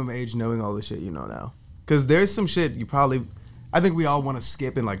optimum age knowing all the shit you know now? Because there's some shit you probably, I think we all want to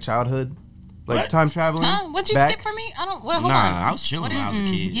skip in like childhood, like What? time traveling. Huh? What'd you back. skip for me? I don't. Well, hold Nah, on. I was chilling when I was a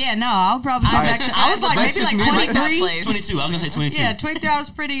kid. Yeah, no, I'll probably go back to. I was like That's maybe just like me. I like that 23. place. 22. I was gonna say 22. Yeah, 23. I was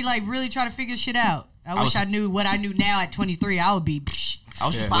pretty like really trying to figure shit out. I wish was- I knew what I knew now at 23. I would be I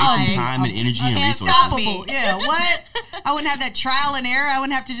was just Yeah. wasting time and energy and resources. Unstoppable. Yeah, what? I wouldn't have that trial and error. I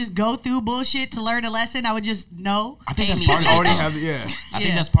wouldn't have to just go through bullshit to learn a lesson. I would just know. I think that's Amy. part of it. Already though. have yeah. I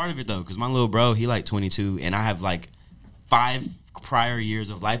think that's part of it though, because my little bro, he like 22, and I have like 5 prior years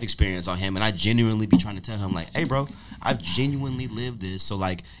of life experience on him, and I genuinely be trying to tell him like, hey bro, I've genuinely lived this, so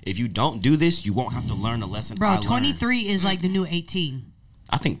like if you don't do this, you won't have to learn a lesson. I Bro, learned. 23 is like the new 18.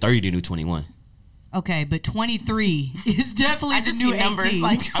 I think 30 the new 21. Okay, but 23 is definitely I just the new see numbers 18.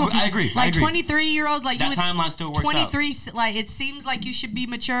 like I agree. Like 23-year-olds, like that you would, timeline still works 23, like it seems like you should be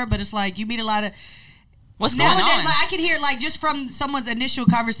mature, but it's like you meet a lot of What's going nowadays. on? Like I can hear like just from someone's initial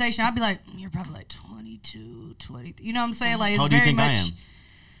conversation, I'd be like, you're probably like 22, 20. You know what I'm saying? Like it's How old do you very think much. I am?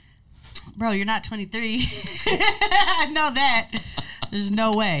 Bro, you're not 23. I know that. There's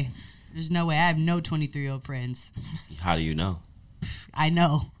no way. There's no way. I have no 23-year-old friends. How do you know? I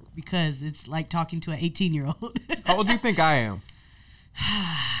know because it's like talking to an 18-year-old. How old do you think I am?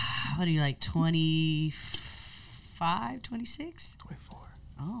 What are you like 25, 26? 24.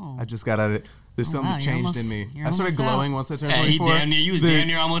 Oh. I just got out of it. There's Oh, something wow, you're changed almost- in me. you're I started almost glowing out. once I turned Hey, he 24. you was The- damn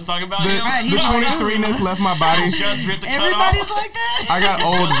near almost talking about The, him. Right, the he's like, 23ness left my body. Just hit the Everybody's cutoff. like that. I got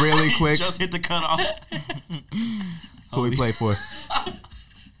old really quick. Just hit the cutoff. That's what we play for.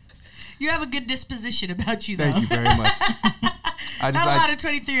 You have a good disposition about you, though. Thank you very much. I Not a lot of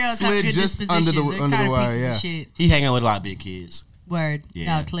 23-year-olds have slid good just dispositions. under the- They're under kind the of wire, pieces yeah. of shit. He hang out with a lot of big kids. Word.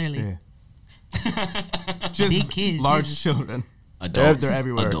 Yeah. No, clearly. Yeah. Just Big kids, large Jesus. children. Adults. They're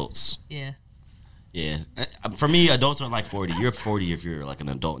everywhere. Adults. Yeah. Yeah. For me, adults are like 40. You're 40 if you're like an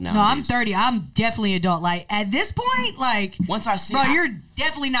adult now. No, I'm 30. I'm definitely adult. Like, at this point, like, Once I see, bro, you're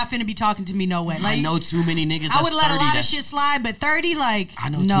definitely not finna be talking to me no way. Like, I know too many niggas that's I would let 30 a lot of that's- shit slide, but 30, like, I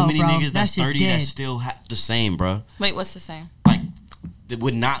know no, too many bro, niggas that's just 30 dead. that's still the same, bro. Wait, what's the same? Like, that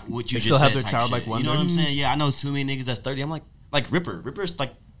would not what you They just still said have their type childlike shit. You know what I'm wonder. saying? Yeah, I know too many niggas that's 30. I'm like Ripper. Ripper's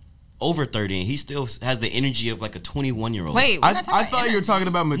like over 30 and he still has the energy of like a 21-year-old. Wait, we're I not talking I about thought you were talking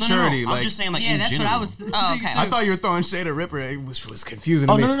about No, no, no. maturity. I'm Like, just saying like Yeah, in that's general. what I was Oh, okay. I thought you were throwing shade at Ripper. It was confusing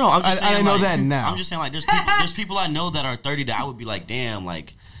Oh to me. no. I'm just saying, I know like, that now. I'm just saying like there's people I know that are 30 that I would be like, damn,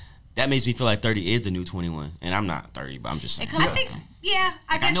 like that makes me feel like 30 is the new 21, and I'm not 30, but I'm just saying. It comes- I think, yeah,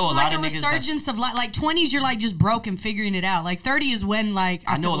 I Like, I guess know a like lot a of niggas resurgence of like 20s, you're like just broke and figuring it out. Like 30 is when like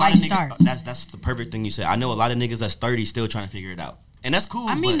I know a feel lot life of niggas. starts. That's the perfect thing you said. I know a lot of niggas that's 30 still trying to figure it out, and that's cool.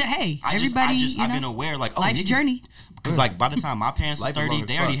 I mean, but hey, I just, everybody, you I've know, been aware like life's niggas, journey. Because like by the time my parents was Life is 30, long as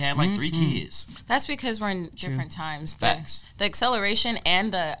they already fuck. had like 3 kids. That's because we're in different times. Facts. The acceleration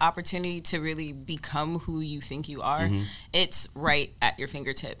and the opportunity to really become who you think you are, it's right at your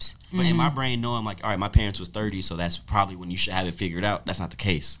fingertips. But in my brain, knowing like, all right, my parents was 30, so that's probably when you should have it figured out. That's not the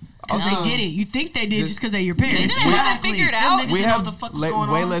case. Also, They did it. You think they did just because they're your parents. They didn't have it figured out. Niggas we didn't know have what the fuck was way going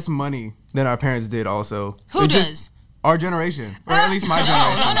on. less money than our parents did. Also, Who It does? just- our generation, or at least my No,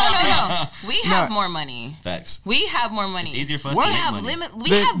 generation. no. We have No. more money. Facts. We have more money. It's easier for us What? to We make have money. We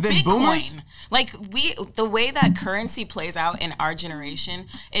Than- have than Bitcoin. boomers? Like the way that currency plays out in our generation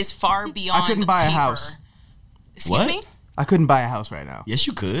is far beyond. couldn't buy a paper. house. Excuse What? me. I couldn't buy a house right now. Yes,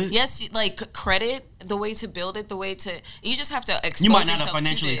 you could. Yes, like credit, the way to build it, the way to you just have to expose You might not have yourself to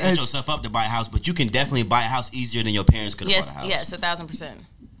financially this. set yourself up to buy a house, but you can definitely buy a house easier than your parents could have Yes, bought a house. yes, 1,000%.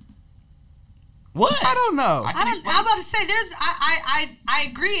 What? I don't know. I can I'm explain. about to say I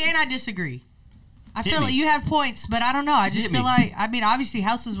agree and I disagree. I Hit feel me. like you have points, but I don't know. I just Hit feel me. like obviously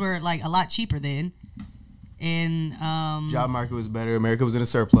houses were like a lot cheaper then, and Job market was better. America was in a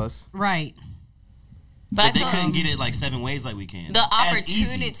surplus. right. But I But they feel couldn't get it like 7 ways like we can. the As easy.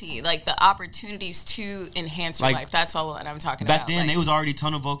 opportunity, like the opportunities to enhance your Like, life. That's all what I'm talking Back about. then, like, they was already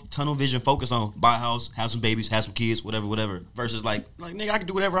tunnel vision focused on buy a house, have some babies, have some kids, whatever. Versus like nigga, I can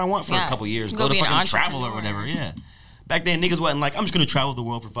do whatever I want for Yeah. a couple years, You go go to be an fucking travel or entrepreneur. whatever. Yeah. Back then, niggas wasn't like, I'm just gonna travel the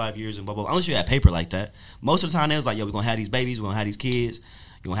world for 5 years and blah blah. Unless you had paper like that. Most of the time, they was like, yo, we're gonna have these babies, we're gonna have these kids,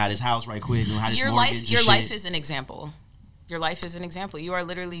 you're gonna have this house right quick, you're gonna have this your mortgage. life, and your shit. life is an example. Your life is an example. You are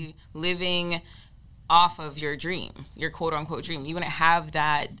literally living off of your dream, your quote unquote dream. You wouldn't have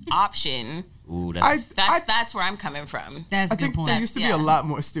that option. Ooh, that's That's where I'm coming from. That's a I good think point. there used to be yeah. a lot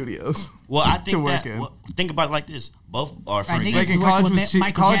more studios. well. I to think work that. in. Well, think about it like this: both are for Right, niggas example. Like in working college with was cheap.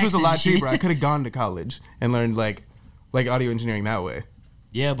 Michael College was a Jackson lot and shit. cheaper. I could have gone to college and learned like audio engineering that way.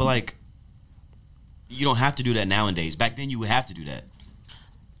 Yeah, but like, you don't have to do that nowadays. Back then, you would have to do that.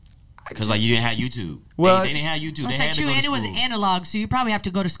 Because like you didn't have YouTube. Well, they didn't have YouTube. That's They like had to true, go to and it was school. analog, so you probably have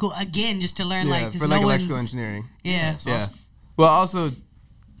to go to school again just to learn Yeah, like 'cause for like no electrical one's- engineering. Yeah, So Yeah. Well, also,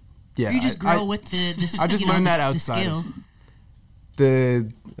 yeah. you just I- grow with the. I just you know, learned that the outside skill. of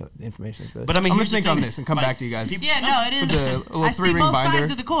the information. But I mean, I'm gonna here's the think on thing. this and come Like, back to you guys. people- Yeah, no, it is. With a little I see three-ring both binder.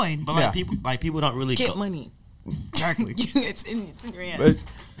 sides of the coin. But like Yeah. people don't really Get go, money. Exactly. it's in your hands.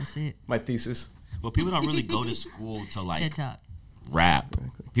 But That's it. my thesis. Well, people don't really go to school to TED like Talk. rap.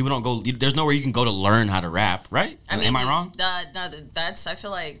 People don't go. There's nowhere you can go to learn how to rap, right? Am I wrong? That's. I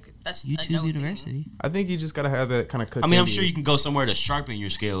feel like that's a YouTube no University. I think you just gotta have that kind of cooked. I mean, I'm into sure you can go somewhere to sharpen your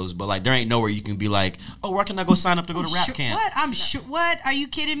skills, but like there ain't nowhere you can be like, oh, where can I go sign up to go to rap camp? What? I'm sure. What? Are you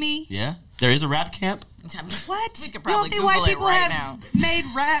kidding me? Yeah, there is a rap camp. thing. What? We could You don't probably think Google white it people right have now. made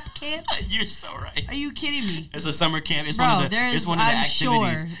rap camps? You're so right. Are you kidding me? It's a summer camp. It's Bro, one of the. there's, It's one of the I'm activities.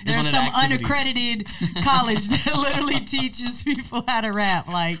 sure, It's there's one of the some activities. unaccredited college that literally teaches people how to rap.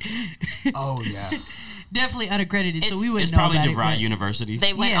 Like, Oh yeah. definitely unaccredited, so we It's- wouldn't It's know probably about DeVry it. University.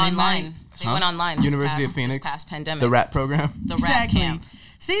 They went Yeah, they online. might. They went online. This University past, of Phoenix. This past pandemic. The rap program. The rap Exactly. camp.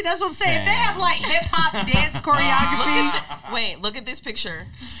 See, that's what I'm saying. If they have like hip hop dance choreography, Wait, look at this picture.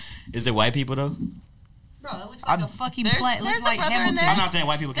 Is it white people though? bro, it looks like a fucking there's- play. It there's looks a like brother in Hamilton. there. I'm not saying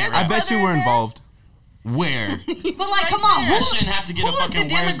white people can't There's I a rap. bet you brother were in there? involved. Where? But like, come on, I shouldn't have to get a who is the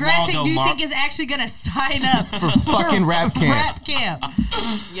fucking Where's demographic Waldo do you mark. think is actually gonna sign up for fucking rap camp? Rap camp.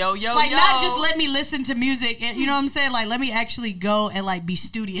 Yo, yo, Like, yo. not just let me listen to music. And, you know what I'm saying? Like, let me actually go and like be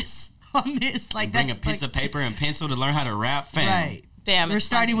studious on this. Like, Bring a that's piece like, of paper and pencil to learn how to rap, fam. right. Damn, We're it's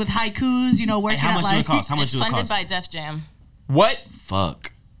starting funded. with haikus. You know, working Hey, how out much do like it cost? How much It's do it funded cost? by Def Jam. What?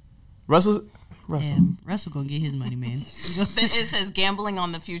 Fuck. Russell. Damn, Russell gonna get his money, man. It says gambling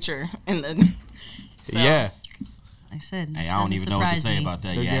on the future in the. So, Yeah. I said, Hey, this I don't doesn't even know what to surprise say me. about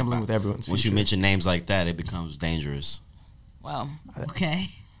that. They're Yeah, gambling but with everyone's once you future. mention names like that, it becomes dangerous. Well, Okay.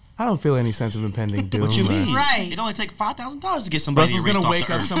 I don't feel any sense of impending doom. What you mean? Right. It only take $5,000 to get somebody Russell's erased gonna off wake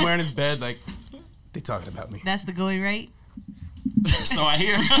the up earth. somewhere in his bed like, they talking about me. That's the going rate. So I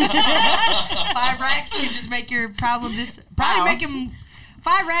hear. 5 racks can just make your problem probably Wow. make him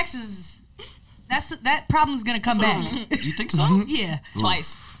 5 racks is that problem's gonna come back. You think so? Yeah.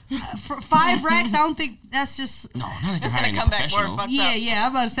 twice. For 5 racks, I don't think that's just No, not if you're It's hiring gonna a come back more professional. fucked yeah, up. yeah.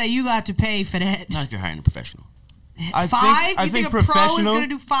 I'm about to say you got to pay for that. Not if you're hiring a professional. I 5? I You think a pro is professional. gonna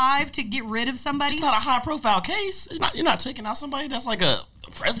do 5 to get rid of somebody? It's not a high profile case. It's not. You're not taking out somebody that's like a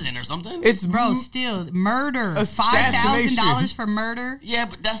president or something. It's Bro, still murder. Assassination. $5,000 for murder. Yeah,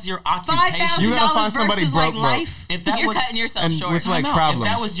 but that's your occupation. $5,000 You gotta find somebody versus broke, like bro. life. If that You're was cutting yourself and short. with, like, Time out. problems.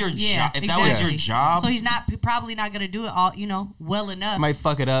 If that was your Yeah, job, if that was your exactly. job, So he's probably not gonna do it all, well enough. might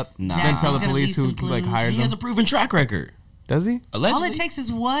fuck it up. Nah. Then tell the He's gonna police leave who some like clues. hired he has them. a proven track record. Does he? Allegedly. All it takes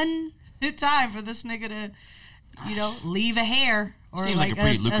is one time for this nigga to, leave a hair or Seems like a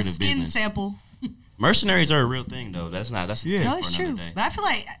pretty lucrative skin business. sample. Mercenaries are a real thing, though. That's Yeah. No, for it's another true. day. But I feel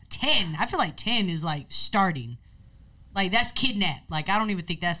like 10. I feel like 10 is like starting. Like that's kidnap. Like I don't even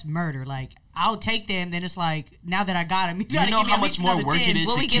think that's murder. Like I'll take them. Then it's like now that I got him, you Do you gotta know give me how at much least more another work 10. it is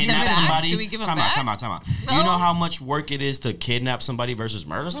Will to we give them kidnap back? somebody? Do we give them Time back? out. Do you No. know how much work it is to kidnap somebody versus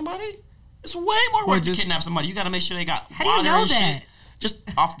murder somebody? It's way more Or work to just- kidnap somebody. You got to make sure they got How do you water know and that? shit. Just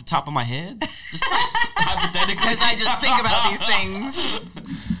off the top of my head, just hypothetically. Because I just think about these things.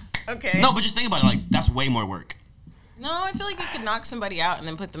 Okay. No, but just think about it. Like that's way more work. No, I feel like you could knock somebody out and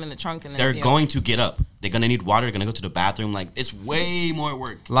then put them in the trunk and then They're be going to get up. They're gonna need water. They're gonna go to the bathroom. Like it's way more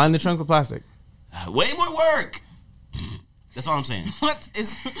work. Line the trunk with plastic. Way more work. That's all I'm saying. What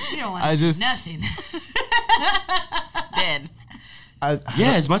is You don't want I just- nothing. dead?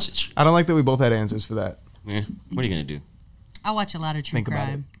 Yeah, as much. I don't like that we both had answers for that. Yeah. What are you gonna do? I watch a lot of true Think about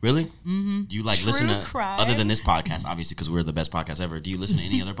crime. Really? Mm-hmm. Do you like listen True to crime? other than this podcast? Obviously, because we're the best podcast ever. Do you listen to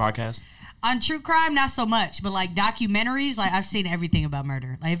any other podcast? On true crime, not so much, but like documentaries, like I've seen everything about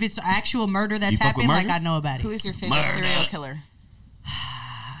murder. Like if it's actual murder that's You fuck with happened, like murder? I know about it. Who is your favorite Murder. serial killer?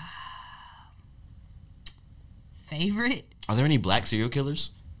 Favorite? Are there any black serial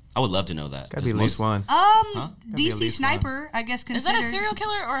killers? I would love to know that. Gotta be 'cause at least most- one. be at DC least Sniper, I guess. Is Considered. that a serial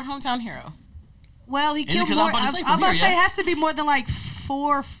killer or a hometown hero? Well, he it? killed 'Cause more. I'm about to say I'm from about to here, say yeah. it has to be more than like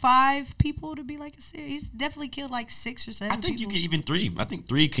 4 or 5 people to be like a serial. He's definitely killed like 6 or 7. I think people. you could even 3. I think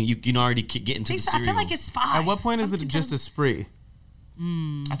 3 can you can already get into the I serial. feel like it's 5. At what point is it Something just tells a spree?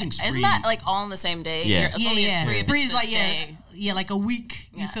 I think Isn't spree. that like all on the same day? Yeah. It's yeah, only yeah. a spree. if Spree it's is the like day. yeah, like a week.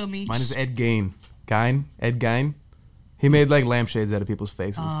 You Yeah. feel me? Mine is Ed Gein. Ed Gein. He made like lampshades out of people's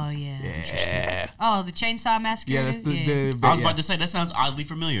faces. Oh yeah. Yeah. Oh, the Chainsaw Massacre. Yeah, that's the I was yeah. about to say that sounds oddly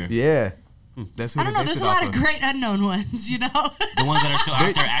familiar. Yeah. That's who I don't they know. based There's it a lot off of great unknown ones, you know. The ones that are still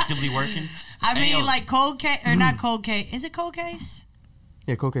out there actively working. I Hey, mean, yo, like Cold Case or not Cold Case? Is it Cold Case?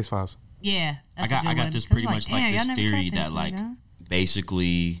 Yeah, Cold Case Files. Yeah, that's a I good got one. this 'Cause pretty much like damn, this y'all never theory caught that this like one, huh?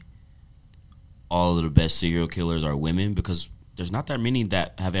 basically all of the best serial killers are women because there's not that many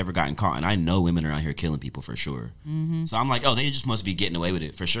that have ever gotten caught, and I know women are out here killing people for sure. Mm-hmm. So I'm like, oh, they just must be getting away with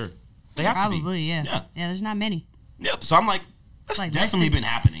it for sure. They have to Probably, be. yeah. Yeah. Yeah, there's not many. Yep. So I'm like, That's like definitely been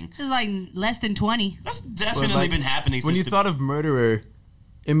happening. It's like less than 20. That's definitely like, been happening. When Since you thought of murderer,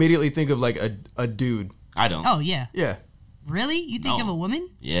 immediately think of like a dude. I don't. Oh yeah. Yeah. Really? You think No. of a woman?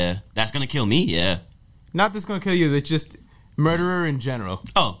 Yeah, that's gonna kill me. Yeah. Not that's gonna kill you. That's just murderer in general.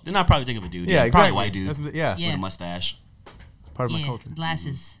 Oh, then I probably think of a dude. Yeah, Probably exactly. a white dude That's, yeah. Yeah. with a mustache It's part of my Yeah. culture.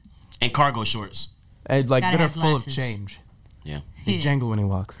 Glasses. and cargo shorts. And like Gotta that are have full of glasses. change. Yeah. They Yeah. jangle when he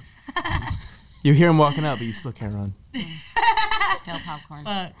walks. You hear him walking out, but you still can't run. Stale popcorn.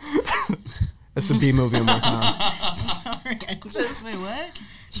 That's the B movie I'm working on. Sorry, I just Wait, what?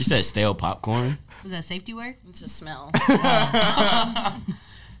 She said stale popcorn. Was that a safety word? it's a smell.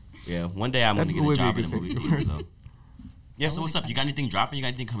 Yeah. One day I'm gonna That get a would be a job in good a movie safety theater word. though. Yeah. So what's up? You got anything dropping? You got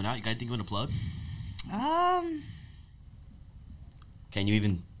anything coming out? You got anything you want to plug? Can you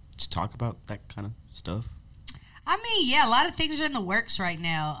even just talk about that kind of stuff? I mean, yeah, a lot of things are in the works right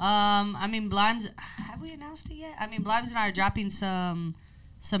now. I mean, Blimes, have we announced it yet? I mean, Blimes and I are dropping some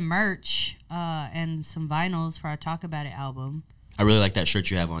merch and some vinyls for our Talk About It album. I really like that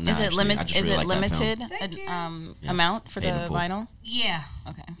shirt you have on now. Is it actually. I just Is really it like that film. limited Thank you. Yeah. amount for the Paid in full. vinyl? Yeah,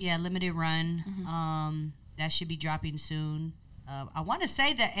 Okay. yeah, limited run. That should be dropping soon. I want to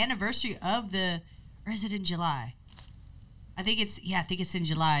say the anniversary of or is it in July? I think it's in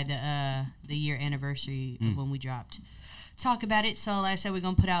July, the year anniversary of when we dropped Talk About It. So like I said, we're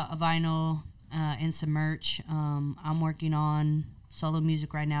gonna put out a vinyl and some merch. I'm working on solo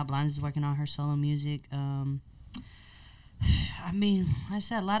music right now. Blind is working on her solo music. I mean, like I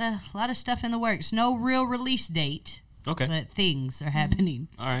said, a lot of stuff in the works. No real release date, Okay. but things are happening.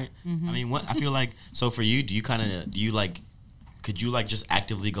 All right. I mean, what I feel like. So for you, could you like just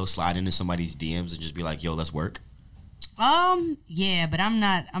actively go slide into somebody's DMs and just be like, "Yo, let's work"? Yeah, but I'm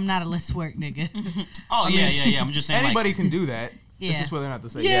not a let's work nigga. Oh yeah. I'm just saying. Anybody can do that. Yeah. It's just whether or not to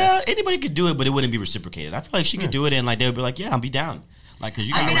say Yeah, yes. anybody could do it, but it wouldn't be reciprocated. I feel like she could do it, and like they would be like, "Yeah, I'll be down." Like, cause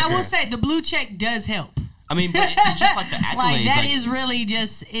you. I Got mean, I record. will say the blue check does help. I mean, but it's just like the accolades. Like that is really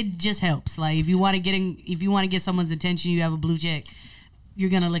it just helps. Like if you want to get someone's attention, you have a blue check. You're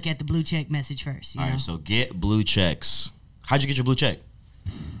gonna look at the blue check message first. You All know? right, so get blue checks. How'd you get your blue check?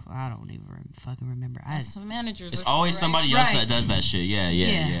 I don't even fucking remember. So managers. It's are always right. somebody else Right. that does that shit. Yeah.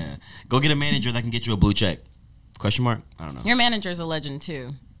 Yeah. Go get a manager that can get you a blue check. Question mark? I don't know. Your manager's a legend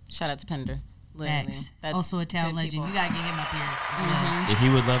too. Shout out to Pender. Literally. Max, That's also a town good legend. people. You gotta get him up here as well. If he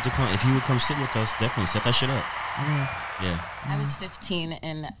would love to come, if he would come sit with us, definitely set that shit up. Yeah. I was 15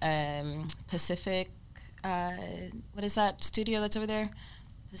 in Pacific. What is that studio that's over there?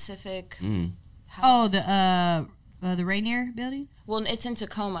 Pacific. Mm. Oh, the Rainier building. Well, it's in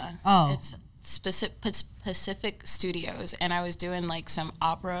Tacoma. Oh. It's Pacific Studios, and I was doing like some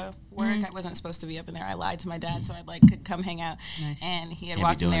opera work. I wasn't supposed to be up in there. I lied to my dad so I could come hang out. Nice. And he had Can't be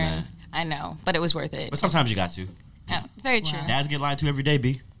walked in doing there. that. And, I know, but it was worth it. But sometimes you got to. Yeah, very true. Dads get lied to every day,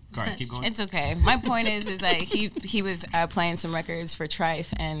 B. All right, keep going. It's okay. My point is that he was playing some records for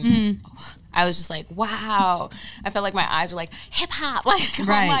Trife, and I was just like, wow. I felt like my eyes were like hip hop. Like,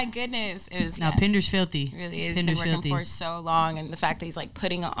 Right. oh my goodness, it was. Now yeah, Pender's filthy. it really is. Pender's Been working filthy. for so long, and the fact that he's like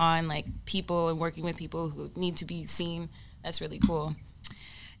putting on like people and working with people who need to be seen. That's really cool.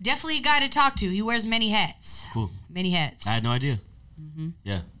 Definitely a guy to talk to. He wears many hats. Cool. Many hats. I had no idea.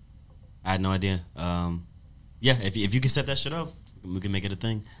 Yeah. I had no idea. Yeah, if you can set that shit up, we can make it a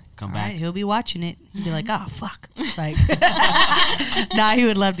thing. Come All back. right, he'll be watching it. He'll be like, oh, fuck. It's like, nah, he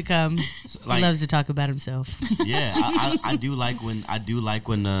would love to come. Like- He loves to talk about himself. Yeah, I do like when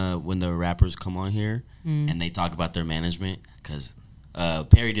the rappers come on here and they talk about their management, because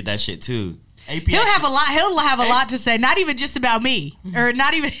Perry did that shit too. AP He'll have a lot. He'll have a lot to say. Not even just about me, or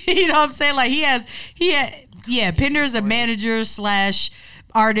not even. You know what I'm saying? Like he has. Yeah, Pender's a manager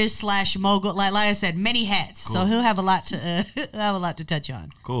 / artist / mogul. Like I said, many hats. Cool. So he'll have a lot to touch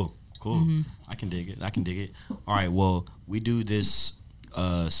on. Cool. I can dig it. All right, well, we do this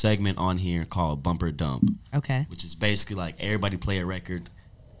segment on here called Bumper Dump, Okay. which is basically like everybody play a record,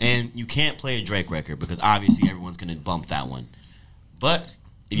 and you can't play a Drake record because obviously everyone's gonna bump that one. But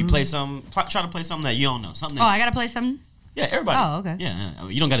if you play some, try to play something that you don't know, something. Oh, I gotta play something. Yeah, everybody. Oh, okay. Yeah, I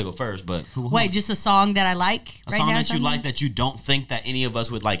mean, you don't got to go first, but Wait, just a song that I like. a right song now, that you something? like that you don't think that any of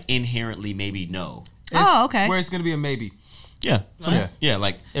us would like inherently maybe know. Oh, okay. Where it's gonna be a maybe. Yeah, Yeah. yeah,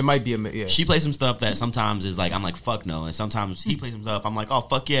 like It might be a yeah. she plays some stuff that sometimes is like I'm like fuck no, and sometimes he plays some stuff I'm like oh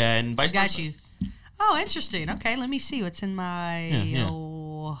fuck yeah, and vice Got versa. you. Oh, interesting. Okay, let me see what's in my. Yeah.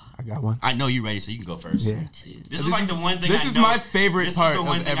 Oh, I got one. I know you're ready, so you can go first. Yeah. This is like the one thing. This I is know, my favorite this part is the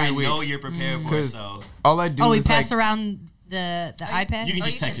one of thing every I week. know you're prepared for. 'Cause So all I do we is pass like around the iPad. you can Oh,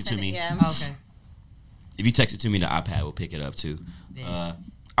 just you text it can to send me. yeah. Oh, okay. If you text it to me, the iPad will pick it up too. Yeah.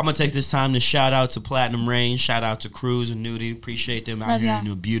 I'm gonna take this time to shout out to Platinum Rain, shout out to Cruz and Nudie. Appreciate them out Love here y'all. in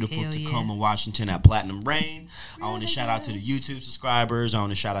the beautiful Hell yeah. Tacoma, Washington at Platinum Rain. I want to shout out to the YouTube subscribers. I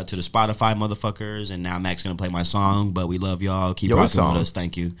want to shout out to the Spotify motherfuckers. And now Mac's gonna play my song, but we love y'all. Keep Your rocking song. with us.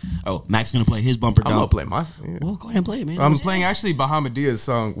 Thank you. Oh, Mac's gonna play his bumper I'm gonna dump. play my. Yeah. Well, go ahead and play it, man. I'm playing actually Bahamadea's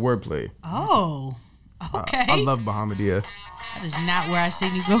song "Wordplay." Oh, okay. I love Bahamadea. That is not where I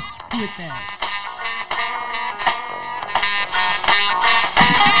seen you go with that.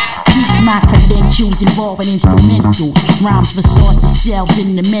 Keep my credentials involving instrumentals. Rhymes for sauce the shells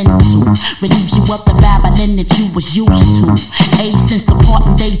in the mental. Relieves you of the babbling that you was used to. A since the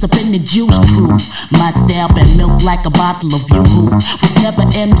parting days up in the juice crew. My style been milk like a bottle of yoo-hoo. Was never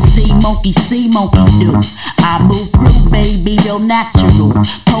MC, monkey see, monkey do. I move through, baby, real natural.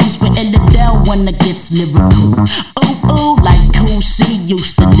 Pose for Illidale when it gets lyrical. Ooh, ooh, like Cool C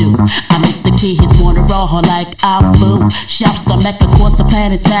used to do. I make the kids wanna raw her like Afu. Shouts the Mecca, course the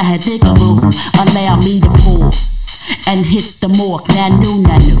planet's mad, digaboo. Allow me to pause and hit the mark. Nanu,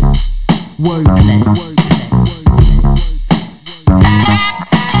 nanu. Wordplay.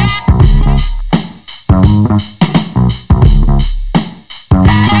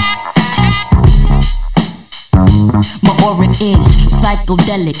 My aura is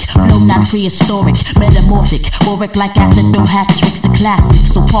psychedelic, flow not prehistoric, metamorphic, auric like acid, no hat tricks, a classic.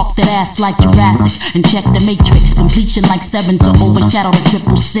 So park that ass like Jurassic and check the matrix. Completion like 7 to overshadow the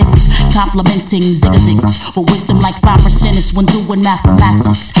 666. Complimenting zigzags with wisdom like 5% is when doing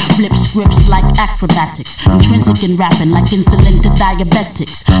mathematics. Flip scripts like acrobatics, intrinsic in rapping like insulin to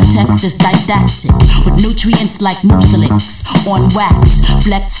diabetics. Text is didactic with nutrients like mucilix on wax.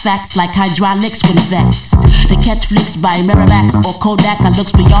 Flex facts like hydraulics when vexed. The catch flicks by Miramax or Kodak. I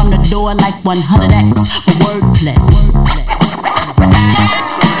looks beyond the door like 100x for wordplay.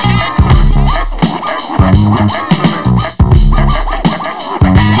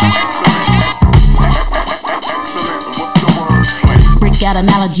 Break out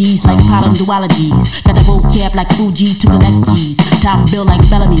analogies like pollen duologies. Got the vocab like Fuji to collect keys. Top bill like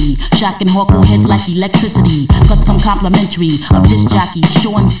Bellamy. Shocking hardcore heads like electricity. Cuts come complimentary. I'm just jockey,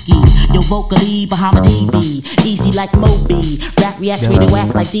 Shornsky. Yo, vocally, Bahamadea B. Easy like Moby. Rap reacts radio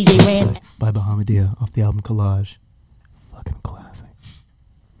act like DJ Rand. By Bahamadea off the album Collage. Fucking classic.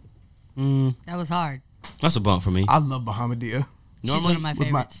 That was hard. That's a bump for me. I love Bahamadea She's Normally, one of my with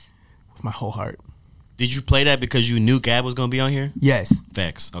favorites. with my whole heart. did you play that because you knew Gab was gonna be on here? Yes.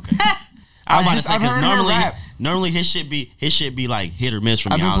 Facts. Okay. I'm about to say I've because heard her normally, rap. his shit be like hit or miss for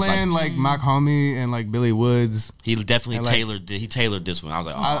me. I've been I was playing like Mac Homie and like Billy Woods, he definitely and, like, tailored this one. I was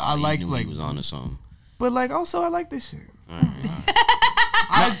like, oh, I he like, knew like- he was on the song. but like also I like this shit.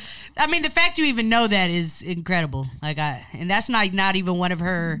 I mean, the fact you even know that is incredible. Like, and that's not even one of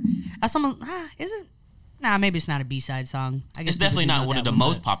her. That's almost is it? Nah, maybe it's not a B-side song. I guess It's definitely people do not know one of that the one,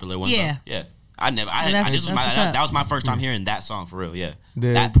 most but- popular ones. Yeah. Though. Yeah. This was that's what's up. that was my first time hearing that song for real. Yeah.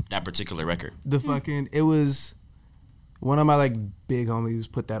 The- That particular record. The fucking it was one of my like big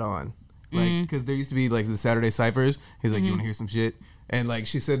homies put that on, like because there used to be like the Saturday ciphers. He's like, you want to hear some shit? And like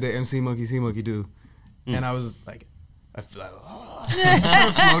she said the MC Monkey See Monkey Do, and I was like, I feel like I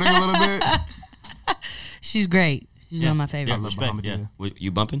started floating a little bit. She's great. She's one of my Yeah, favorites. respect. Bahamadea. Yeah.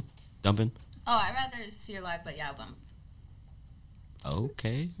 You bumping? Dumping? Oh, I'd rather see her live, but yeah, bump.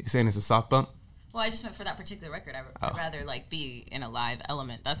 Okay. You saying it's a soft bump? Well, I just meant for that particular record. I'd rather like be in a live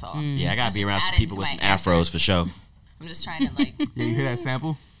element. That's all. Yeah, I gotta Let's be just around some add people into with some my answer. afros for sure. I'm just trying to like. Yeah, you hear that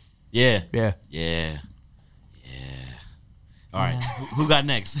sample? Yeah. Yeah. Yeah. All right. Who got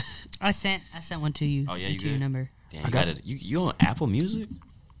next? I sent one to you. Oh, yeah, you to your good? number. Damn, you got it. You on Apple Music?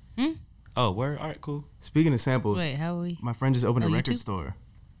 Oh, where? All right, cool. Speaking of samples, Wait, how are we? my friend just opened a record YouTube? store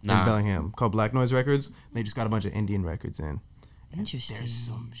Nah. in Bellingham called Black Noise Records. They just got a bunch of Indian records in. Interesting. There's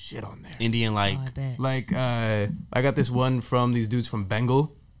some shit on there. Indian, like, Oh, I bet. Like I got this one from these dudes from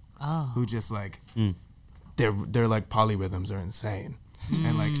Bengal Oh, who just like they're like polyrhythms are insane.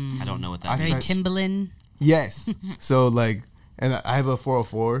 And like I don't know what that I is. very said- Timbaland. yes. So like and I have a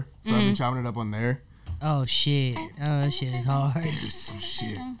 404, so I've been chopping it up on there. Oh shit. Oh, that shit is hard. There's some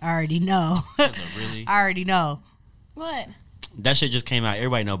shit. I already know. That's a really. I already know. What? That shit just came out.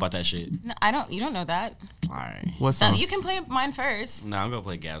 Everybody know about that shit. No, I don't. You don't know that. All right. What's So song? you can play mine first. No, I'm gonna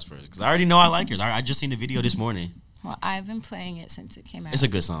play Gabs first because I already know I like yours. I just seen the video this morning. Well, I've been playing it since it came out. It's a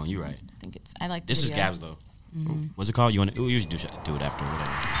good song. You're right. I think it's. I like. The This is video. Gabs though. What's it called? You want to? We usually do it after. Whatever.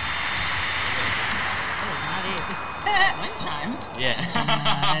 That is not it. Wind chimes. Yeah.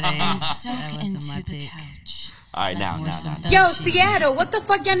 That ain't. Soak That wasn't into my the pick. couch. All right, now. Yo, Seattle, what the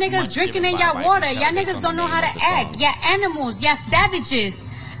fuck y'all It's niggas much drinking in different y'all vibe. I water? can tell Y'all based niggas on don't the know name how of to the act. song. Y'all animals, y'all savages.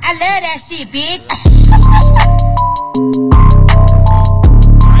 I love that shit, bitch.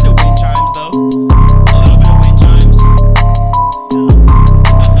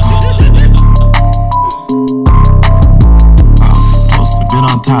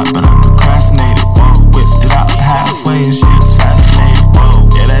 top, but I procrastinated. Whipped it out halfway and shit was fascinating.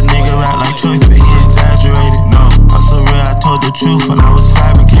 Yeah, that nigga rap like Choice, but he exaggerated. No, I'm so real, I told the truth when I was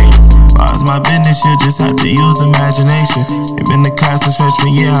fabricating. It's my business, you just have to use imagination. He been to class since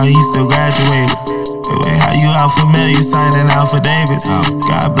freshman year, how he still graduated. Wait, how you out for mail, you signing affidavits.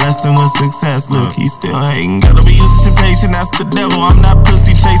 God blessed him with success, look, he still hating. Gotta be used to temptation, that's the devil. I'm not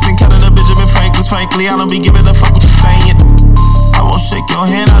pussy chasing, cutting up Benjamin Franklin. Frankly, I don't be giving a fuck what you saying. I won't shake your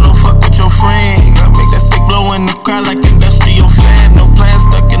hand, I don't fuck with your friend. I make that stick blow in the crowd like industrial fan. No plan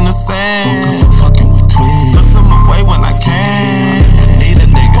stuck in the sand. Fucking with twins, put some away when I can. Need a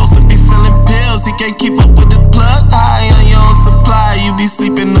nigga supposed to be selling pills, he can't keep up with his plug. High on your own supply, you be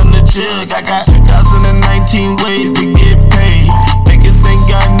sleeping on the jug. I got 2019 ways to get paid. Niggas ain't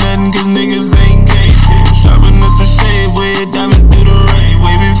got nothing cause niggas ain't gay shit. Sharpen up the shade with diamonds through the rain.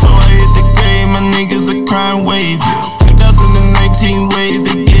 Way before I hit the grave, my niggas a crime wave. 2019 ways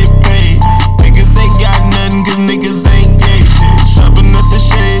to get paid. Niggas ain't got nothing cause niggas ain't gay shit. Sharpen up the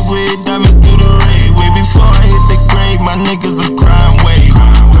shade with diamonds through the rain. Way before I hit the grave, my niggas a crime wave.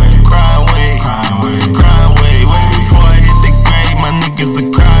 Crime wave. Crime wave. Way before I hit the grave, my niggas a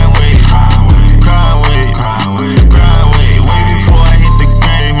crime wave. Crime wave. Crime wave. Way before I hit the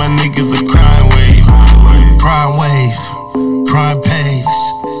grave, my niggas a crime wave. Crime wave. Crime paves.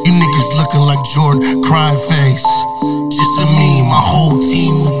 You niggas looking like Jordan. Crime face. Just a meme, my whole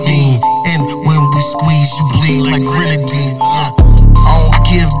team with me. And when we squeeze, you bleed like grenadine. I don't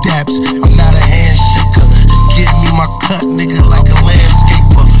give daps, I'm not a handshaker. Just give me my cut, nigga, like a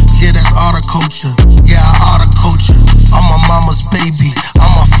landscaper. Yeah, that's horticulture. Yeah, I horticulture. I'm my mama's baby, I'm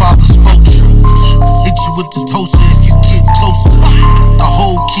my father's vulture. Hit you with the toaster if you get closer. The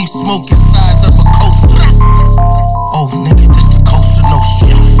hole keeps smoking size of a coaster. Oh, nigga, this the coaster, no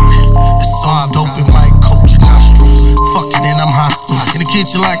shit. It's so dope in my culture nostrils. Fucking and I'm hostile. In the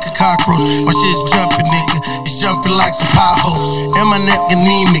kitchen like a cockroach. My shit's jumping, nigga. It's jumping like some potholes. And my neck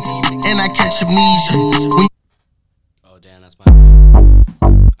anemic. And I catch amnesia. Oh, damn, that's my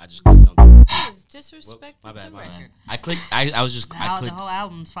bad. I just clicked on. Disrespect. My bad. I clicked. I was just. I The clicked. whole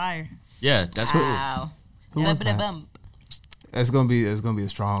album's fire. Yeah, that's cool. Wow. Who was that? Bump. It's gonna be a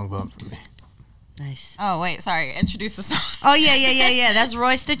strong bump for me. Nice. Oh wait, sorry. Introduce the song. Oh yeah. That's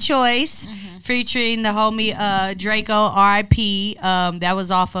Royce the Choice, featuring the homie Draco R.I.P. That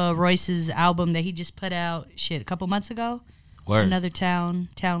was off of Royce's album that he just put out a couple months ago. Word. Another town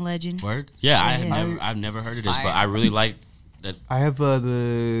legend. Word. Yeah, Yeah. I've never heard of this, but I really like that. I have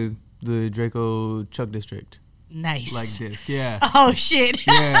the Draco Chuck District Nice. like disc. Yeah, Oh shit.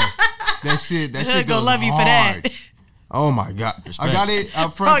 yeah. That shit. That Hood shit gonna goes love you for hard. that. Oh my god! Respect. I got it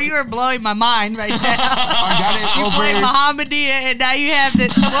up front. Oh, you are blowing my mind right now. I got it You over played Muhammadiyah and now you have the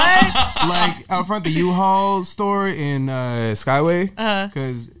what? like out front the U-Haul store in Skyway,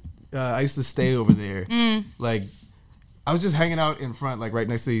 because I used to stay over there. Like I was just hanging out in front, like right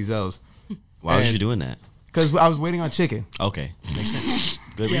next to Ezel's, Why was And- you doing that? because I was waiting on chicken. Okay, makes sense.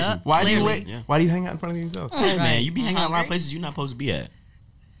 Good Yeah. reason. Why do you Clearly. wait? Yeah. Why do you hang out in front of Ezel's? Hey, man, you be hanging out a lot of places you're not supposed to be at.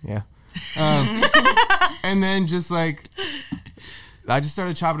 Yeah. And then just like I just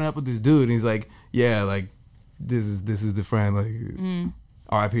started chopping it up with this dude, and he's like, "Yeah, like this is the friend, like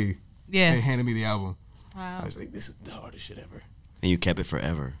R.I.P." Yeah. They handed me the album. Wow. I was like, "This is the hardest shit ever." And you kept it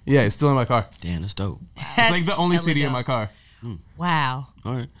forever. Yeah, it's still in my car. Damn, that's dope. It's like the only CD in my car. Wow.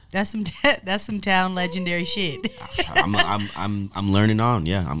 All right. That's some town legendary shit. I'm learning on.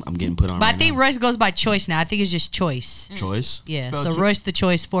 Yeah, I'm getting put on. But right I think now. Royce goes by Choice now. I think it's just Choice. Choice. Yeah. Spelled So Royce the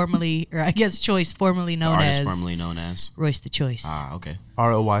Choice, formerly, or I guess Choice, formerly known Artist as formerly known as. Royce the Choice. Ah, okay.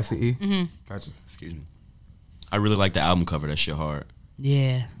 ROYCE. Gotcha. Excuse me. I really like the album cover. That shit hard.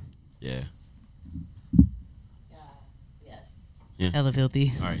 Yeah. Yeah. Hella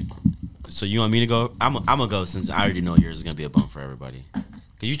filthy. All right. So you want me to go? I'm gonna go since I already know yours is gonna be a bump for everybody. Cause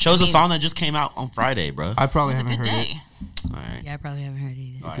you chose a song that just came out on Friday, bro. I probably It was a haven't good heard day. All right. Yeah, I probably haven't heard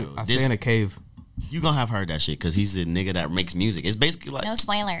either. All right. it. I This, stay in a cave. you gonna have heard that shit because he's the nigga that makes music. It's basically like No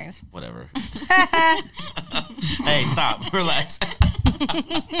spoilers. whatever. Hey, stop. Relax.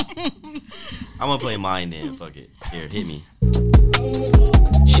 I'm gonna play mine then. Fuck it. Here, hit me.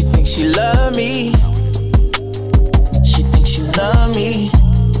 She thinks she love me. She thinks she love me.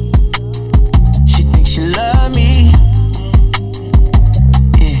 She thinks she love me.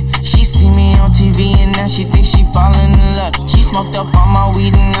 Yeah, she see me on TV and now she thinks she falling in love. She smoked up all my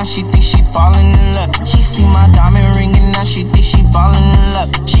weed and now she thinks she falling in love. She see my diamond ring and now she thinks she falling in love.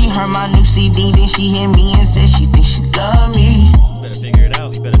 She heard my new CD, then she hit me and said she thinks she love me. You better figure it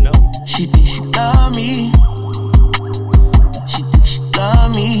out. You better know. She thinks she love me. She thinks she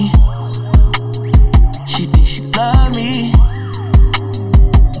love me. She thinks she love me.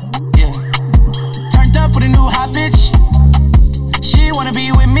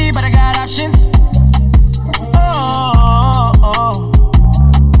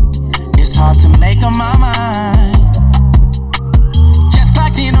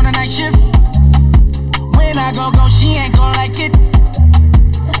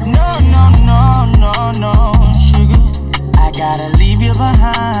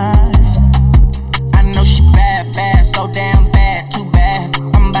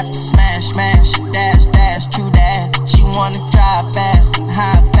 smash, dash, dash, true that. She wanna drive fast and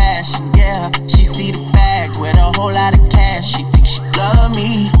high fashion, yeah. She see the bag with a whole lot of cash. She think she love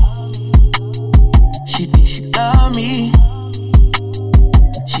me. She think she love me.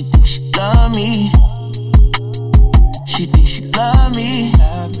 She think she love me. She think she love me.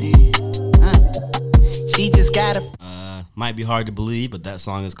 She just gotta. Might be hard to believe, but that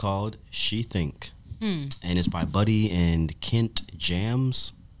song is called She Think. And it's by Buddy and Kent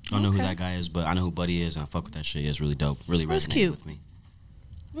Jams. I don't know who that guy is, but I know who Buddy is, and I fuck with that shit. It's really dope. Really That's resonated cute. with me.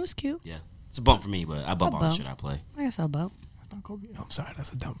 It was cute. Yeah. It's a bump for me, but I bump A all the bump. shit I play. I guess I'll bump. That's not Kobe. I'm sorry,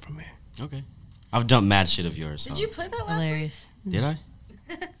 that's a dump for me. Okay. I've dumped mad shit of yours. Did so. you play that last Hilarious. Did I?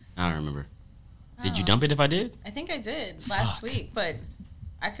 I don't remember. Did you dump it if I did? week? I think I did last week, but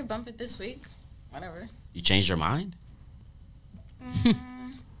I could bump it this week. Whatever. You changed your mind?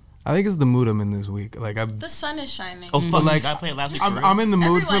 I think it's the mood I'm in this week. Like The sun is shining. Oh, fuck. like, I played it last week. for real? I'm in the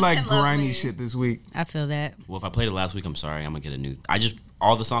mood for Everyone like can love grimy me. shit this week. I feel that. Well, if I played it last week, I'm sorry. I'm going to get a new.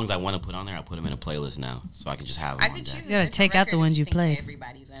 All the songs I want to put on there, I put them in a playlist now. So I can just have them I on could deck. choose. You gotta take out the ones you played.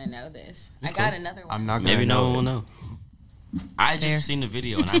 Everybody's gonna know this. It's I got cool. another one. I'm not gonna Maybe no know one it. will know. I Fair. just seen the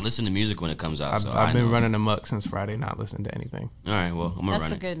video and I listen to music when it comes out. So I've been know. running amok since Friday, not listening to anything. All right, well, I'm gonna That's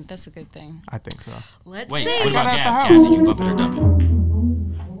run a it. good. That's a good thing. I think so. Let's Wait, see. what about got it at the Gab? house. Gab, did you bump it or dump it?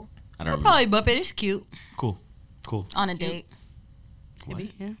 I don't remember. Probably bump it. It's cute. Cool. On a date. What?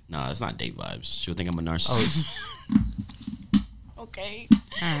 Maybe. Yeah. No, that's not date vibes. She'll think I'm a narcissist. Okay.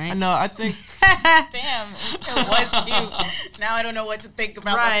 All right. I know. I think Damn. It was cute. Now I don't know what to think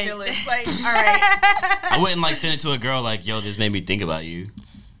about Right. my feelings. Like, all right. I wouldn't like send it to a girl like, yo, this made me think about you.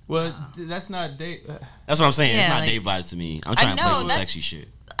 well, that's not date. That's what I'm saying. Yeah, it's not like- date vibes to me. I'm trying to play know, some that- sexy shit.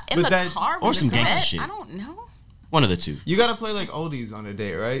 In But the that- car. or we some just gangsta met. shit. I don't know. One of the two. You gotta play like oldies on a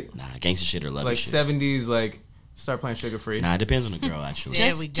date, right? Nah, gangsta shit or love Like shit. 70s, like start playing Sugar Free. Nah, it depends on the girl actually.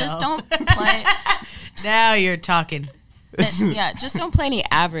 There we Just go. don't play. Now you're talking. Yeah, just don't play any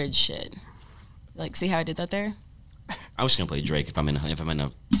average shit. Like, see how I did that there? I was just gonna play Drake if I'm in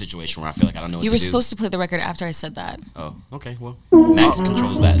a situation where I feel like I don't know what You to were do. supposed to play the record after I said that. Oh, okay. Well, Mac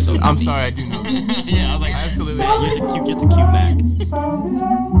controls that. So I'm sorry, I do know this. Yeah, I was like, Absolutely. You get the cute Mac.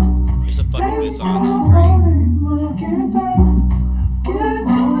 It's a fucking good song.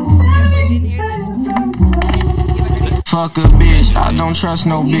 Didn't hear this before. Fuck a bitch, I don't trust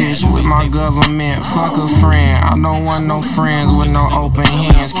no bitch with my government. Fuck a friend, I don't want no friends with no open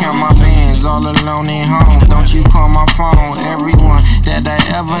hands. Count my bands all alone at home. Don't you call my phone? Everyone that I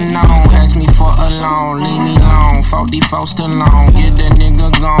ever known ask me for a loan. Leave me alone, 44 still long. Get that nigga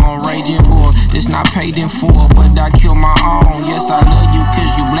gone, raging bull. This not paid in full, but I kill my own. Yes, I love you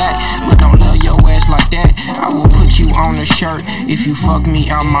cause you black, but don't love your ass like that. I will put you on a shirt if you fuck me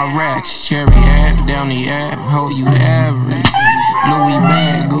out my racks. Cherry app, down the app, ho you average. Louis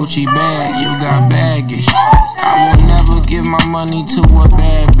bag, Gucci bag, you got baggage. I will never give my money to a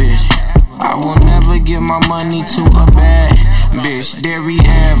bad bitch. I will never give my money to a bad bitch. Dairy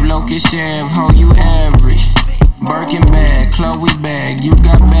Ave, Locust Ave, ho you average. Birkin bag, Chloe bag, you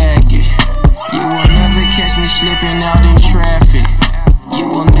got baggage. You will never catch me slipping out in traffic. You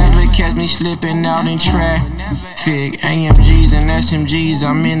will never catch me slipping out in traffic. AMGs and SMGs,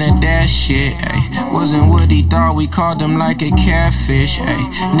 I'm in a dash shit. Ay. Wasn't what he thought, we called him like a catfish. Ay.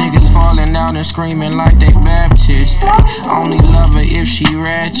 Niggas falling out and screaming like they Baptist. Ay. Only love her if she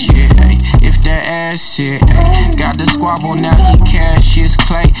ratchet. Ay. If that ass shit. Ay. Got the squabble, now he cash his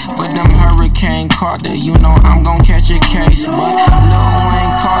clay. But them Hurricane Carter, you know I'm gon' catch a case. But Lil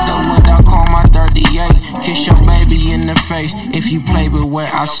Wayne Carter, what I call my 38. Kiss your baby in the face if you play with where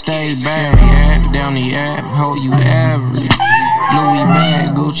I stay. Barry app, down the app, ho you average. Louis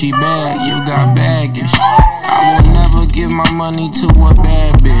bag, Gucci bag, you got baggage. I will never give my money to a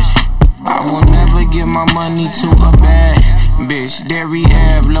bad bitch. I will never give my money to a bad bitch. Dairy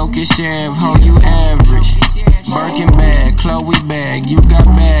Ave, Locust Ave, ho you average. Birkin bag, Chloe bag, you got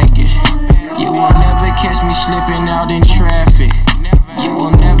baggage. You will never catch me slipping out in traffic. You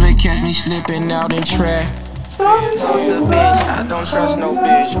will never catch me slipping out in traffic. I don't trust no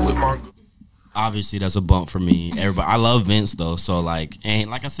bitch with my. Obviously, that's a bump for me. Everybody, I love Vince though, so like, and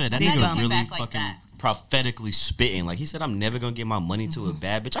like I said, that Big nigga bump. really Back like fucking that. prophetically spitting. Like he said, I'm never gonna give my money to a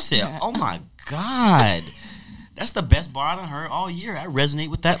bad bitch. I said, oh my god, that's the best bar I done heard all year. I resonate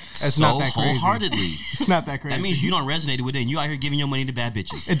with that That's so not that crazy. wholeheartedly. It's not that crazy. That means you don't resonate with it, and you out here giving your money to bad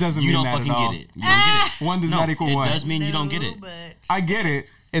bitches. It doesn't You mean don't that at fucking all. get it. You don't get it. One does No, not equal it one. does mean you don't get it. I get it.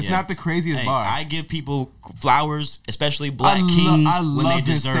 It's Yeah. not the craziest Hey, bar. I give people flowers, especially black I kings, I when they love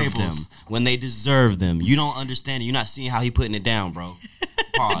Vince deserve them. Staples. When they deserve them. You don't understand it. You're not seeing how he putting it down, bro.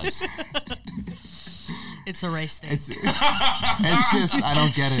 Pause. It's a race thing. It's just I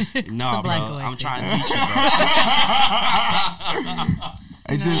don't get it. No, bro. black and white I'm thing. trying to teach you, bro.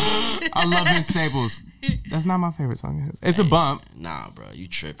 I love Vince Staples. That's not my favorite song. It's a bump. Nah, bro. You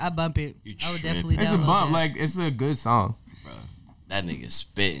tripping, I bump it. You I would tripping. definitely. It's a download bump. that. Like it's a good song. bro. That nigga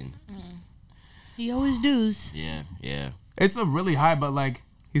spitting. He always does. Yeah, yeah. It's a really high, but like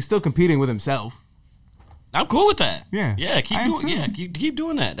he's still competing with himself. I'm cool with that. Yeah. Yeah, keep I am doing. too. Yeah, keep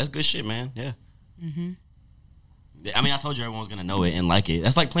doing that. That's good shit, man. Yeah. Mm-hmm. I mean, I told you everyone was gonna know it and like it.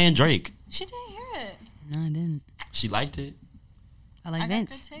 That's like playing Drake. She didn't hear it. No, I didn't. She liked it. I like I got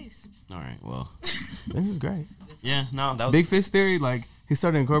Vince. good taste. All right. Well. This is great. Yeah. No, that was. Big Fish Theory, like he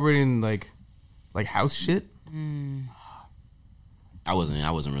started incorporating like house shit. I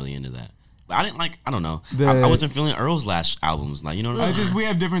wasn't really into that. But I didn't like. I don't know. The- I wasn't feeling Earl's last albums. Like, you know what I'm saying? We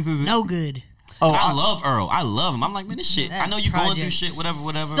have differences. No good. Oh, I love Earl. I love him. I'm like, man, this shit. That I know you're going through project shit, whatever.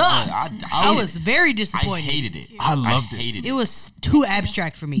 Sucked. But I was very I disappointed. hated it. I loved it. hated It was too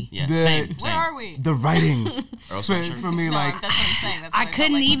abstract for me. Yeah, The- same. Where are we? the writing Earl for, Sweatshirt. for me, No, like that's what I'm saying. That's what I felt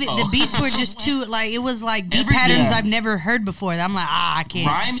couldn't like even. was- The beats were just too like. It was like beat Everything. patterns Yeah. I've never heard before. I'm like, I can't.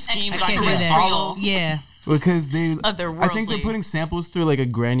 Rhyme schemes I I can't couldn't do that. follow. Yeah. because they. I think they're Otherworldly. putting samples through like a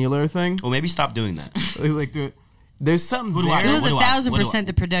granular thing. Well, maybe stop doing that. Like there's something Who do I there. know? It was What do I- 1,000%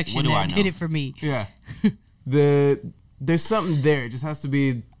 the production what do I that know? did it for me. Yeah. There's something there. It just has to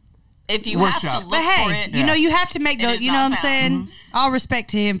be. If you Workshop. have to look But for hey, it, you know, you have to make It those. is You know not what I'm found. saying? All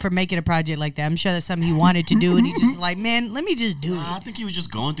respect to him for making a project like that. I'm sure that's something he wanted to do, and he just like, man, let me just do I it. think he was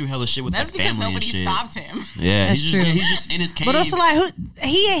just going through hella shit with that's that because family and nobody shit. stopped him. Yeah, That's he's true. just in his cave. But also, like,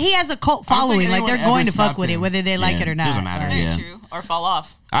 he has a cult I don't think following. Like, they're anyone going ever to fuck stopped with it, him. whether they like Yeah, it or not. doesn't matter, Like, Very yeah. true. Or fall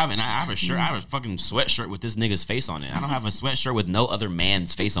off. I have a shirt. I have a fucking sweatshirt with this nigga's face on it. I don't have a sweatshirt with no other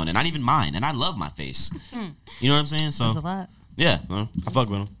man's face on it. Not even mine. And I love my face. You know what I'm saying? That's So a lot. yeah, well, I fuck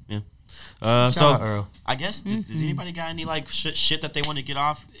with him. Yeah. Shout So out Earl. I guess does anybody got any like shit that they want to get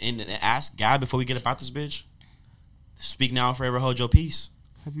off and ask God before we get about this bitch? Speak now, or forever hold your peace.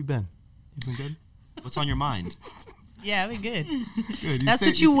 Have you been? You been good? What's on your mind? Yeah, we good. Good. That's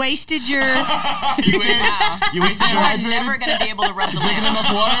what you wasted your. Wow. You wasted your I'm never going to be able to rub the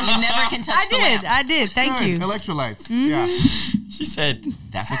lamp. You never can touch the lamp. I did. Thank Good. you. Electrolytes. Yeah. She said,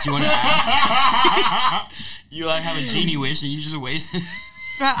 "That's what you want to ask." You like have a genie wish and you just wasted.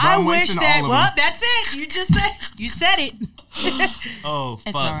 I I'm wish wasting that. all of Well, them. that's it. You said it. Oh, fuck.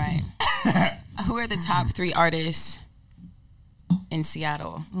 It's all right. Who are the top 3 artists in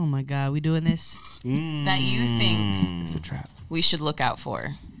Seattle Oh my God, we doing this? that you think It's a trap. we should look out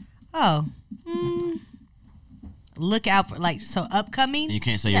for? Oh, look out for so upcoming. You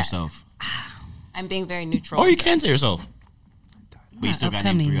can't say Yeah. yourself, I'm being very neutral. or you can say yourself. But you Not still got to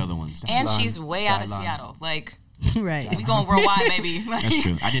name upcoming. 3 other ones. And she's way out of Guideline. Seattle. Like, Right. we going worldwide, baby. Like, That's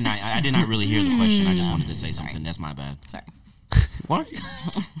true. I did not really hear the question. I just wanted to say something. That's my bad. sorry. What?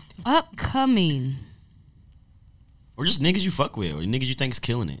 Upcoming. Or just niggas you fuck with, or niggas you think is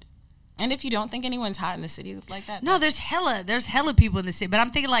killing it. And if you don't think anyone's hot in the city like that, No, there's hella people in the city, but I'm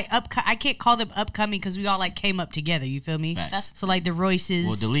thinking like I can't call them upcoming because we all like came up together. You feel me? Facts. So like the Royces,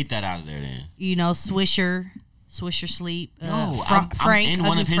 Well, delete that out of there then. you know, Swisher Sleep. No, Frank, I'm in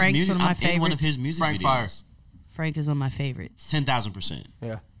one of his Frank's music. one of my I'm favorites. in one of his music Frank videos. Fire. Frank is one of my favorites. 10,000%.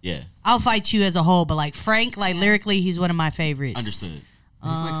 Yeah. Yeah, I'll fight you as a whole, but like Frank, like lyrically, he's one of my favorites. understood.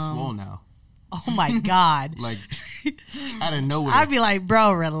 He's like swole now. Oh my God. Like out of nowhere. I'd be like,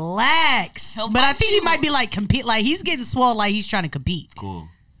 bro, relax. He'll But I fight think he you. might be like compete. Like he's getting swole, like he's trying to compete. Cool.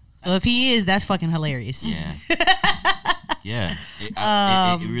 So if he is, that's fucking hilarious. Yeah. Yeah.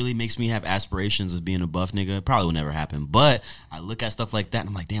 It really makes me have aspirations of being a buff nigga. It probably will never happen. But I look at stuff like that and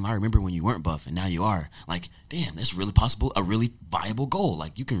I'm like, damn, I remember when you weren't buff and now you are. Like, damn, that's really possible. A really viable goal.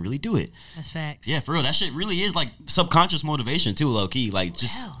 Like, you can really do it. That's facts. Yeah, for real. That shit really is like subconscious motivation too, low key. Like,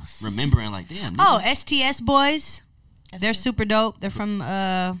 just remembering, like, damn. Oh, nigga. STS boys. They're super dope. They're from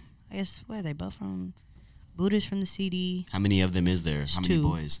I guess where are they both from? Buddha's from the CD. How many of them is there? How many 2.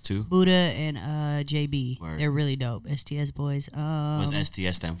 boys? 2? Buddha and JB. Word. They're really dope. STS boys. What's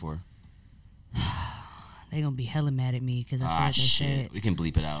STS stand for? They gonna be hella mad at me because I feel like they Shit. said We can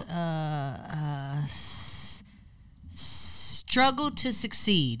bleep it out. struggle to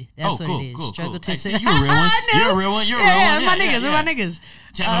succeed. That's what it is. Cool. Struggle to Hey, see, succeed. you're a real one. You're a real one. You're a real Yeah, one. my niggas. They're my niggas.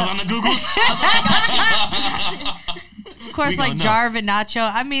 Tess was on the Googles. Of course, We like gonna know. Jarv and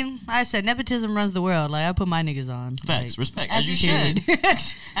Nacho. I mean, I said nepotism runs the world. Like I put my niggas on. Facts, Like, respect, As you should.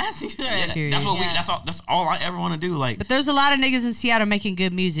 As you should. Period. That's what we. Yeah. That's all I ever want to do. Like, But there's a lot of niggas in Seattle making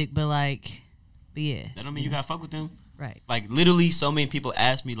good music. But yeah, that don't mean you gotta fuck with them. right. Like, literally, so many people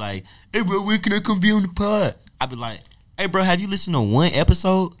ask me, like, "Hey, bro, when can I come be on the pod?" I be like, Hey, bro, have you listened to one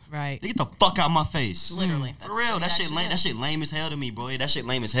episode? Right. Get the fuck out my face. Literally. For real, that shit lame. That shit lame as hell to me, bro. That shit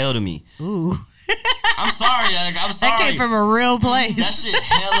lame as hell to me. Ooh. I'm sorry. I'm sorry. That came from a real place. That shit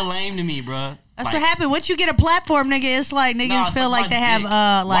hella lame to me, bro. That's what happened. Once you get a platform, nigga, it's like niggas feel like they have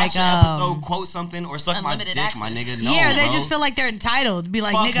watch an episode, quote something, or suck unlimited my dick, access. my nigga. No, yeah, they bro. just feel like they're entitled to be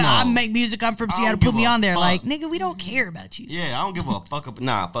like, Fuck nigga, no. I make music. I'm from I Seattle. don't Put me give a on there. fuck. Like, nigga, we don't care about you. Yeah, I don't give a fuck up.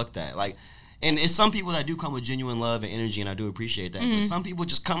 Nah, fuck that. Like, and it's some people that do come with genuine love and energy, and I do appreciate that. But some people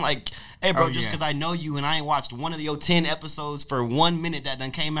just come like, hey, bro, just because I know you and I ain't watched one of your 10 episodes for 1 minute that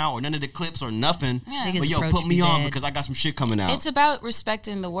done came out, or none of the clips or nothing. Yeah. But yo, Niggas put approach me me on bad. because I got some shit coming out. It's about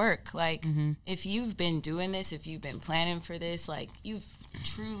respecting the work. Like, if you've been doing this, if you've been planning for this, like, you've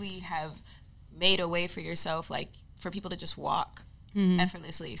truly have made a way for yourself, like, for people to just walk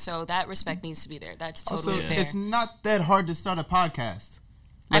effortlessly. So that respect needs to be there. That's totally Also, fair. it's not that hard to start a podcast.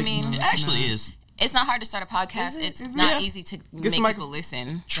 I mean, it actually is. it's not hard to start a podcast. It's Is it? not Yeah. easy to some make mic- people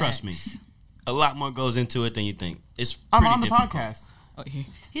listen. Trust me. A lot more goes into it than you think. It's I'm pretty on the difficult. podcast.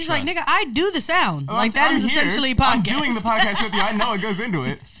 He's Trust. like, nigga, I do the sound. Oh, like, that I'm is here. essentially a podcast. I'm doing the podcast with you. I know it goes into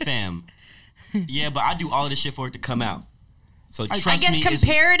it. Fam. Yeah, but I do all of this shit for it to come out. So trust I guess me.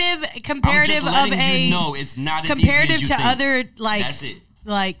 comparative I'm just of letting a you know it's not as comparative easy as to you think. other like That's it.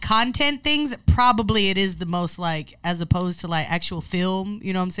 like content things, probably it is the most like as opposed to like actual film,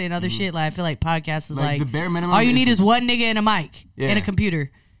 you know what I'm saying? Other shit. Like I feel like podcasts is Like, like the bare minimum all you is- need is one nigga and a mic Yeah. and a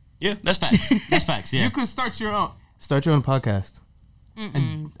computer. Yeah, that's facts. That's facts. Yeah. You could start your own podcast.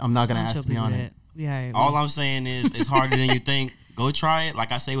 And I'm not gonna Don't ask tell to be people on that. it. Yeah, All I'm saying is it's harder than you think. Go try it.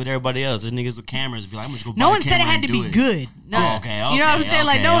 Like I say with everybody else, there's niggas with cameras be like, I'm just go buy no a one said it camera had to and be do it. good. No, Oh, okay, you know what I'm saying?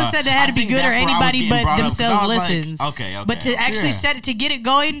 Like no one said that had to be I think good or that's where I was anybody getting but brought up, 'cause I themselves was like, listens. okay. But to actually Yeah. set it to get it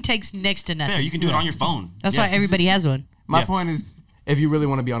going takes next to nothing. Fair, you can do it on your phone. That's Yeah. why everybody has one. My Yeah. point is, if you really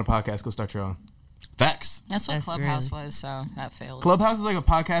want to be on a podcast, go start your own. Facts. That's what That's Clubhouse really- was, so that failed. Clubhouse is like a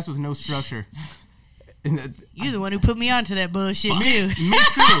podcast with no structure. You the one who put me onto that bullshit too. Me too.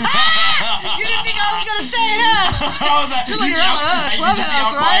 You didn't think I was gonna say it, huh? I was like, you see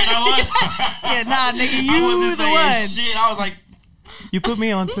how quiet I was? Yeah, nah, nigga, I you wasn't the saying one. shit. I was like, You put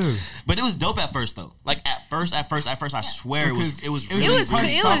me on too. but it was dope at first though. Like at first, I swear it was Because really It was hard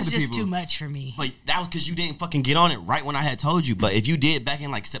to it talk was to just people. too much for me. Like that was because you didn't fucking get on it right when I had told you. But if you did back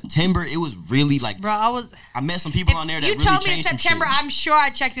in like September, it was really like Bro, I met some people on there that you really told me in changed some September. shit. I'm sure I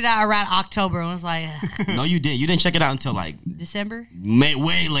checked it out around October and was like, No, you didn't. You didn't check it out until like December.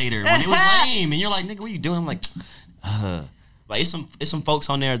 way later when it was lame, and you're like, nigga, what you doing? I'm like, like it's some folks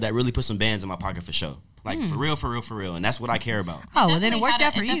on there that really put some bands in my pocket for sure. Like for real, and that's what I care about. Oh, well, then it Definitely worked had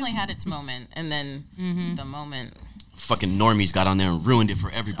out for It you. definitely had its moment, and then the moment. Fucking normies got on there and ruined it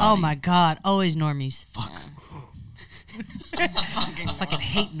for everybody. Oh my God, always normies. Fuck. I fucking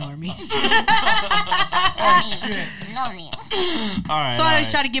hate normies. All right. So I always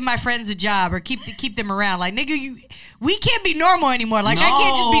try to give my friends a job or keep them around. Like nigga, we can't be normal anymore. Like I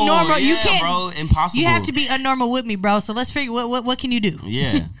can't just be normal. You yeah, can't, bro. Impossible. You have to be unnormal with me, bro. So let's figure what can you do?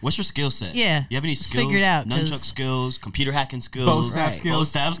 Yeah. What's your skill set? Yeah. You have any Let's skills? figure it out, 'cause- Nunchuck skills, computer hacking skills, Bow staff skills. bow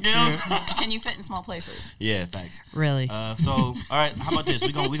staff skills. Can you fit in small places? Yeah, thanks. Really? So, all right, how about this?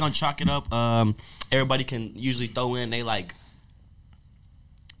 We gonna chalk it up. Everybody can usually throw in they like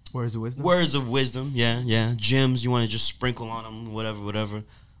Words of wisdom. words of wisdom. Yeah. Gems you want to just sprinkle on them, whatever.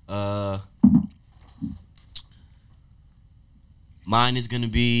 Mine is gonna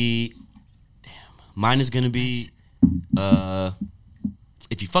be.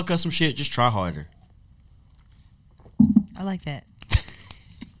 If you fuck up some shit, just try harder. I like that.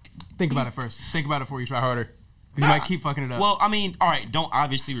 Think about it first. Think about it before you try harder. Because you might keep fucking it up. Well, I mean, all right, don't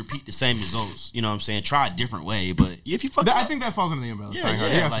obviously repeat the same results. You know what I'm saying? Try a different way, but if you fuck up, I think that falls under the umbrella. Trying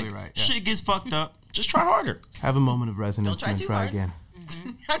harder. You're absolutely right. Yeah. shit gets fucked up. Just try harder. Have a moment of resonance Don't try and too try hard. again.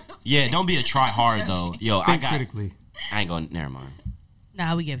 Yeah, don't be a try hard though. Yo, Think critically. I ain't going. Never mind.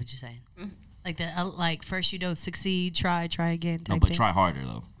 Nah, we get what you're saying. Like that, like first you don't succeed, try again. No, Type but thing. try harder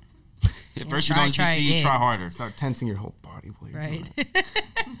though. At first you try don't succeed, again. try harder. Start tensing your whole body. While you're Right. doing it.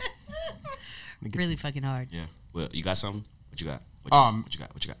 Really fucking hard. Yeah. Well, you got something? What you got? What you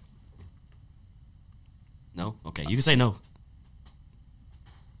got? What you got? No? Okay, you can say no.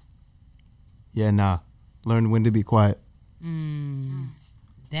 Yeah, nah. Learn when to be quiet.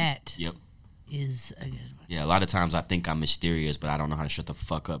 That Yep. is a good one. Yeah, a lot of times I think I'm mysterious, but I don't know how to shut the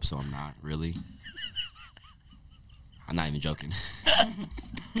fuck up, so I'm not really. I'm not even joking.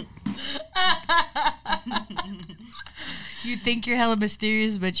 You think you're hella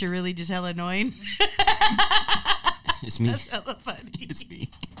mysterious, but you're really just hella annoying. It's me. That's hella funny. It's me.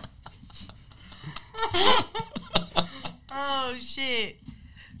 Oh shit.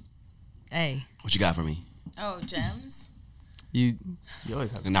 Hey. What you got for me? Oh, gems. You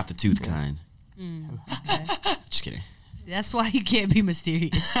always have. And not the tooth kind. Okay. Just kidding. That's why you can't be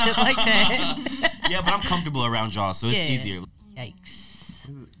mysterious. Shit like that. Yeah, but I'm comfortable around y'all, so it's easier. Yikes.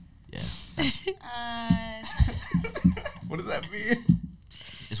 Yeah. What does that mean?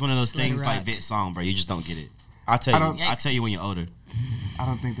 It's one of those let it things like rock. Vit song, bro. You just don't get it. I'll tell you. I'll tell you when you're older. I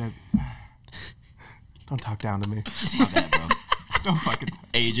don't think that. Don't talk down to me. It's not bad, bro. Don't fucking.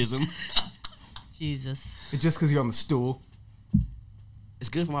 Ageism. Jesus. It's just because you're on the stool. It's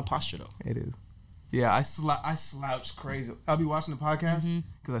good for my posture, though. It is. Yeah, I slouch crazy. I'll be watching the podcast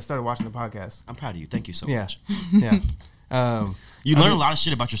because I started watching the podcast. I'm proud of you. Thank you so Yeah, much. yeah. You learn a lot of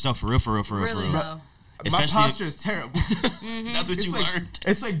shit about yourself, for real, for real, for real, Really for real. though. My Especially- posture is terrible. That's what you like, learned.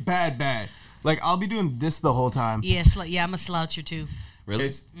 It's like bad. Like I'll be doing this the whole time. Yeah, I'm a sloucher too. Really?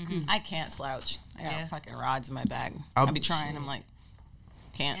 It's, I can't slouch. I got Yeah. fucking rods in my bag. I'll I'll be trying. I'm like,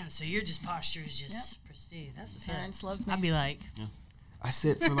 can't. Damn, so your posture is just pristine. That's what's Parents up. love me. I'd be like, I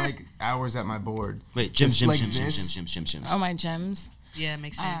sit for like hours at my board. Wait, Jim's. Oh, my gems. yeah, it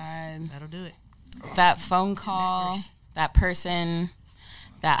makes sense. That'll do it. That phone call, that person,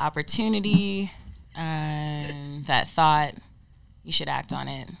 that opportunity, that thought, you should act on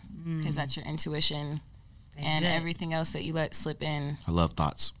it because that's your intuition. And good. everything else that you let slip in I love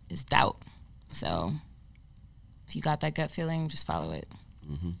thoughts. is doubt. So if you got that gut feeling, just follow it.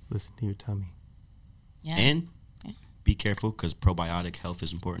 Listen to your tummy. Yeah. And be careful because probiotic health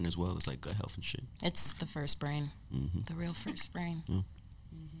is important as well. It's like gut health and shit. It's the first brain, the real first brain.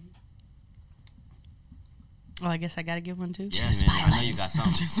 Oh, I guess I gotta give one too. Yeah, man. I know you got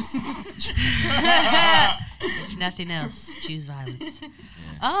something. If nothing else, choose violence.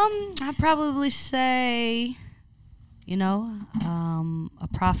 I'd probably say, a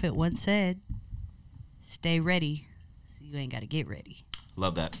prophet once said, "Stay ready, so you ain't gotta get ready."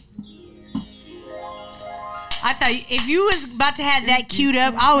 Love that. I thought if you was about to have that queued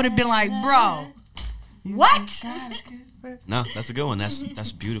up, I would have been like, "Bro, what?" No, that's a good one.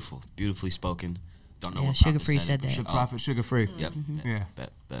 That's beautiful. Beautifully spoken. Don't know Yeah, what Sugar Prophet Free said said it, but- that. Prophet Sugar Free. Yep. Yeah.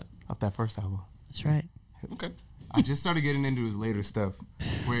 Bet. Off that first album. That's right. Okay. I just started getting into his later stuff,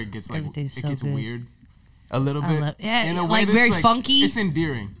 where it gets like Everything's it so gets good. weird, a little I bit. love- yeah, in a way like that's, very funky. It's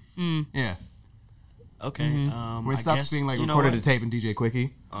endearing. Yeah, Okay. where it I stops guess, being like you know recorded what? to tape and DJ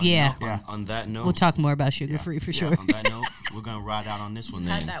Quickie. Yeah. On that note. We'll talk more about Sugar Free for sure. On that note, we're gonna ride out on this one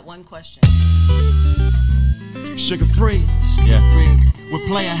Had then. that one question. Sugar free. Yeah. With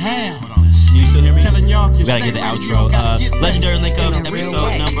player ham. You still hear me? Telling y'all if We you gotta stay get the ready, you outro. gotta get Legendary ready. Link Ups, In a real episode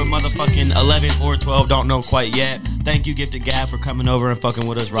way. number motherfucking 11 or 12. Don't know quite yet. Thank you, Gifted Gab, for coming over and fucking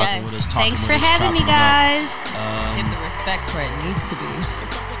with us, rocking with us, talking Thanks with for us, having me, chopping it up. guys. Give the respect where it needs to be.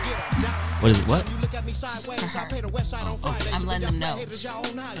 What is it? What? I'm letting them know.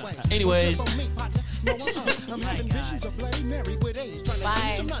 Anyways,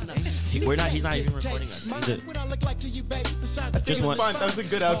 Bye. he's not even recording us. I just want. That was a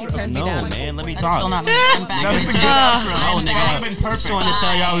good outro. Turned me No, down. man, let me That's talk. still not me. I'm back. That was a good outro. Oh, That would've been nigga. perfect. Just wanted to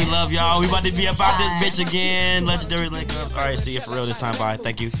tell y'all we love y'all. We about to be about this bitch again. Legendary Link Ups. All right, see you for real this time. Bye.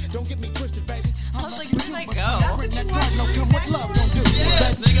 Thank you. I was like, where'd I go?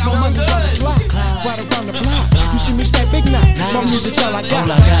 No money's on the clock, right around the block. You see me stay big now, my music's all I got.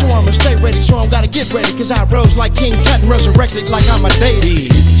 So I'ma stay ready, so I'm gotta get ready. Cause I rose like King Tut and resurrected like I'm a deity.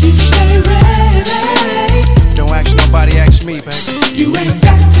 Stay ready. Don't ask nobody, ask me, baby. You ain't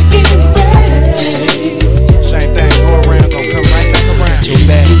got to get ready. Same thing, go around, gon' come right back around. Too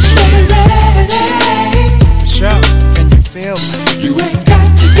bad. Stay ready. For sure, can you feel me? You ain't got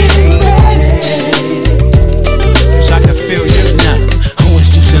to get ready. Cause I can feel you. I was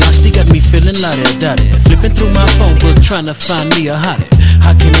juicing, I still got me feeling la-da-da-da. Flipping through my phone book, trying to find me a hottie.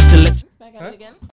 How can intellect Back at it again.